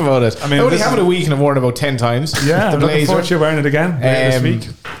 You think about it. I mean, I only have it a week and I've worn it about 10 times. Yeah, I'm looking forward to you wearing it again this week.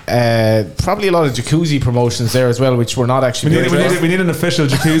 Probably a lot of jacuzzi promotions there as well, which we're not actually we need an official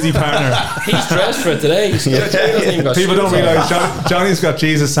jacuzzi partner. He's dressed for it today. People don't realise Johnny's got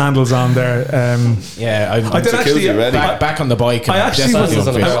Jesus sandals on there. I did actually back on the bike. I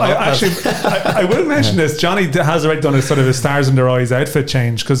will mention this. Johnny has already done a sort of a stars in their eyes outfit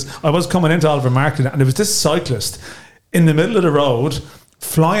change, because I was coming into Oliver Marketing and there was this cyclist in the middle of the road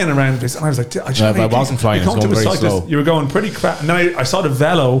flying around this, and I was like, I wasn't flying, I was going very slow. You were going pretty crap. And then I saw the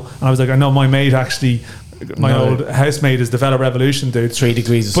Velo and I was like, I know my mate actually, old housemate is the Velo Revolution dude. 3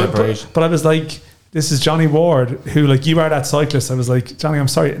 degrees of separation. But I was like, this is Johnny Ward, who, like, you are that cyclist. I was like, Johnny, I'm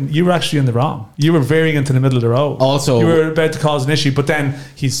sorry, you were actually in the wrong. You were veering into the middle of the road. Also, you were about to cause an issue, but then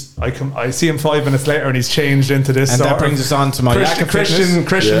I see him 5 minutes later and he's changed into this. And that brings us on to my Christian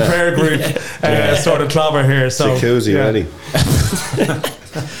prayer group sort of clobber here. So jacuzzi ready.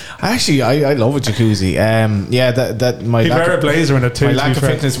 Actually, I love a jacuzzi. That my he'd wear a blazer in it too. My lack of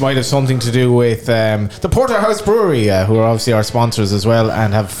fitness might have something to do with the Porterhouse Brewery, who are obviously our sponsors as well,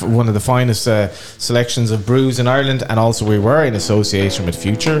 and have one of the finest selections of brews in Ireland. And also, we were in association with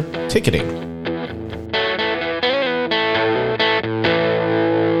Future Ticketing.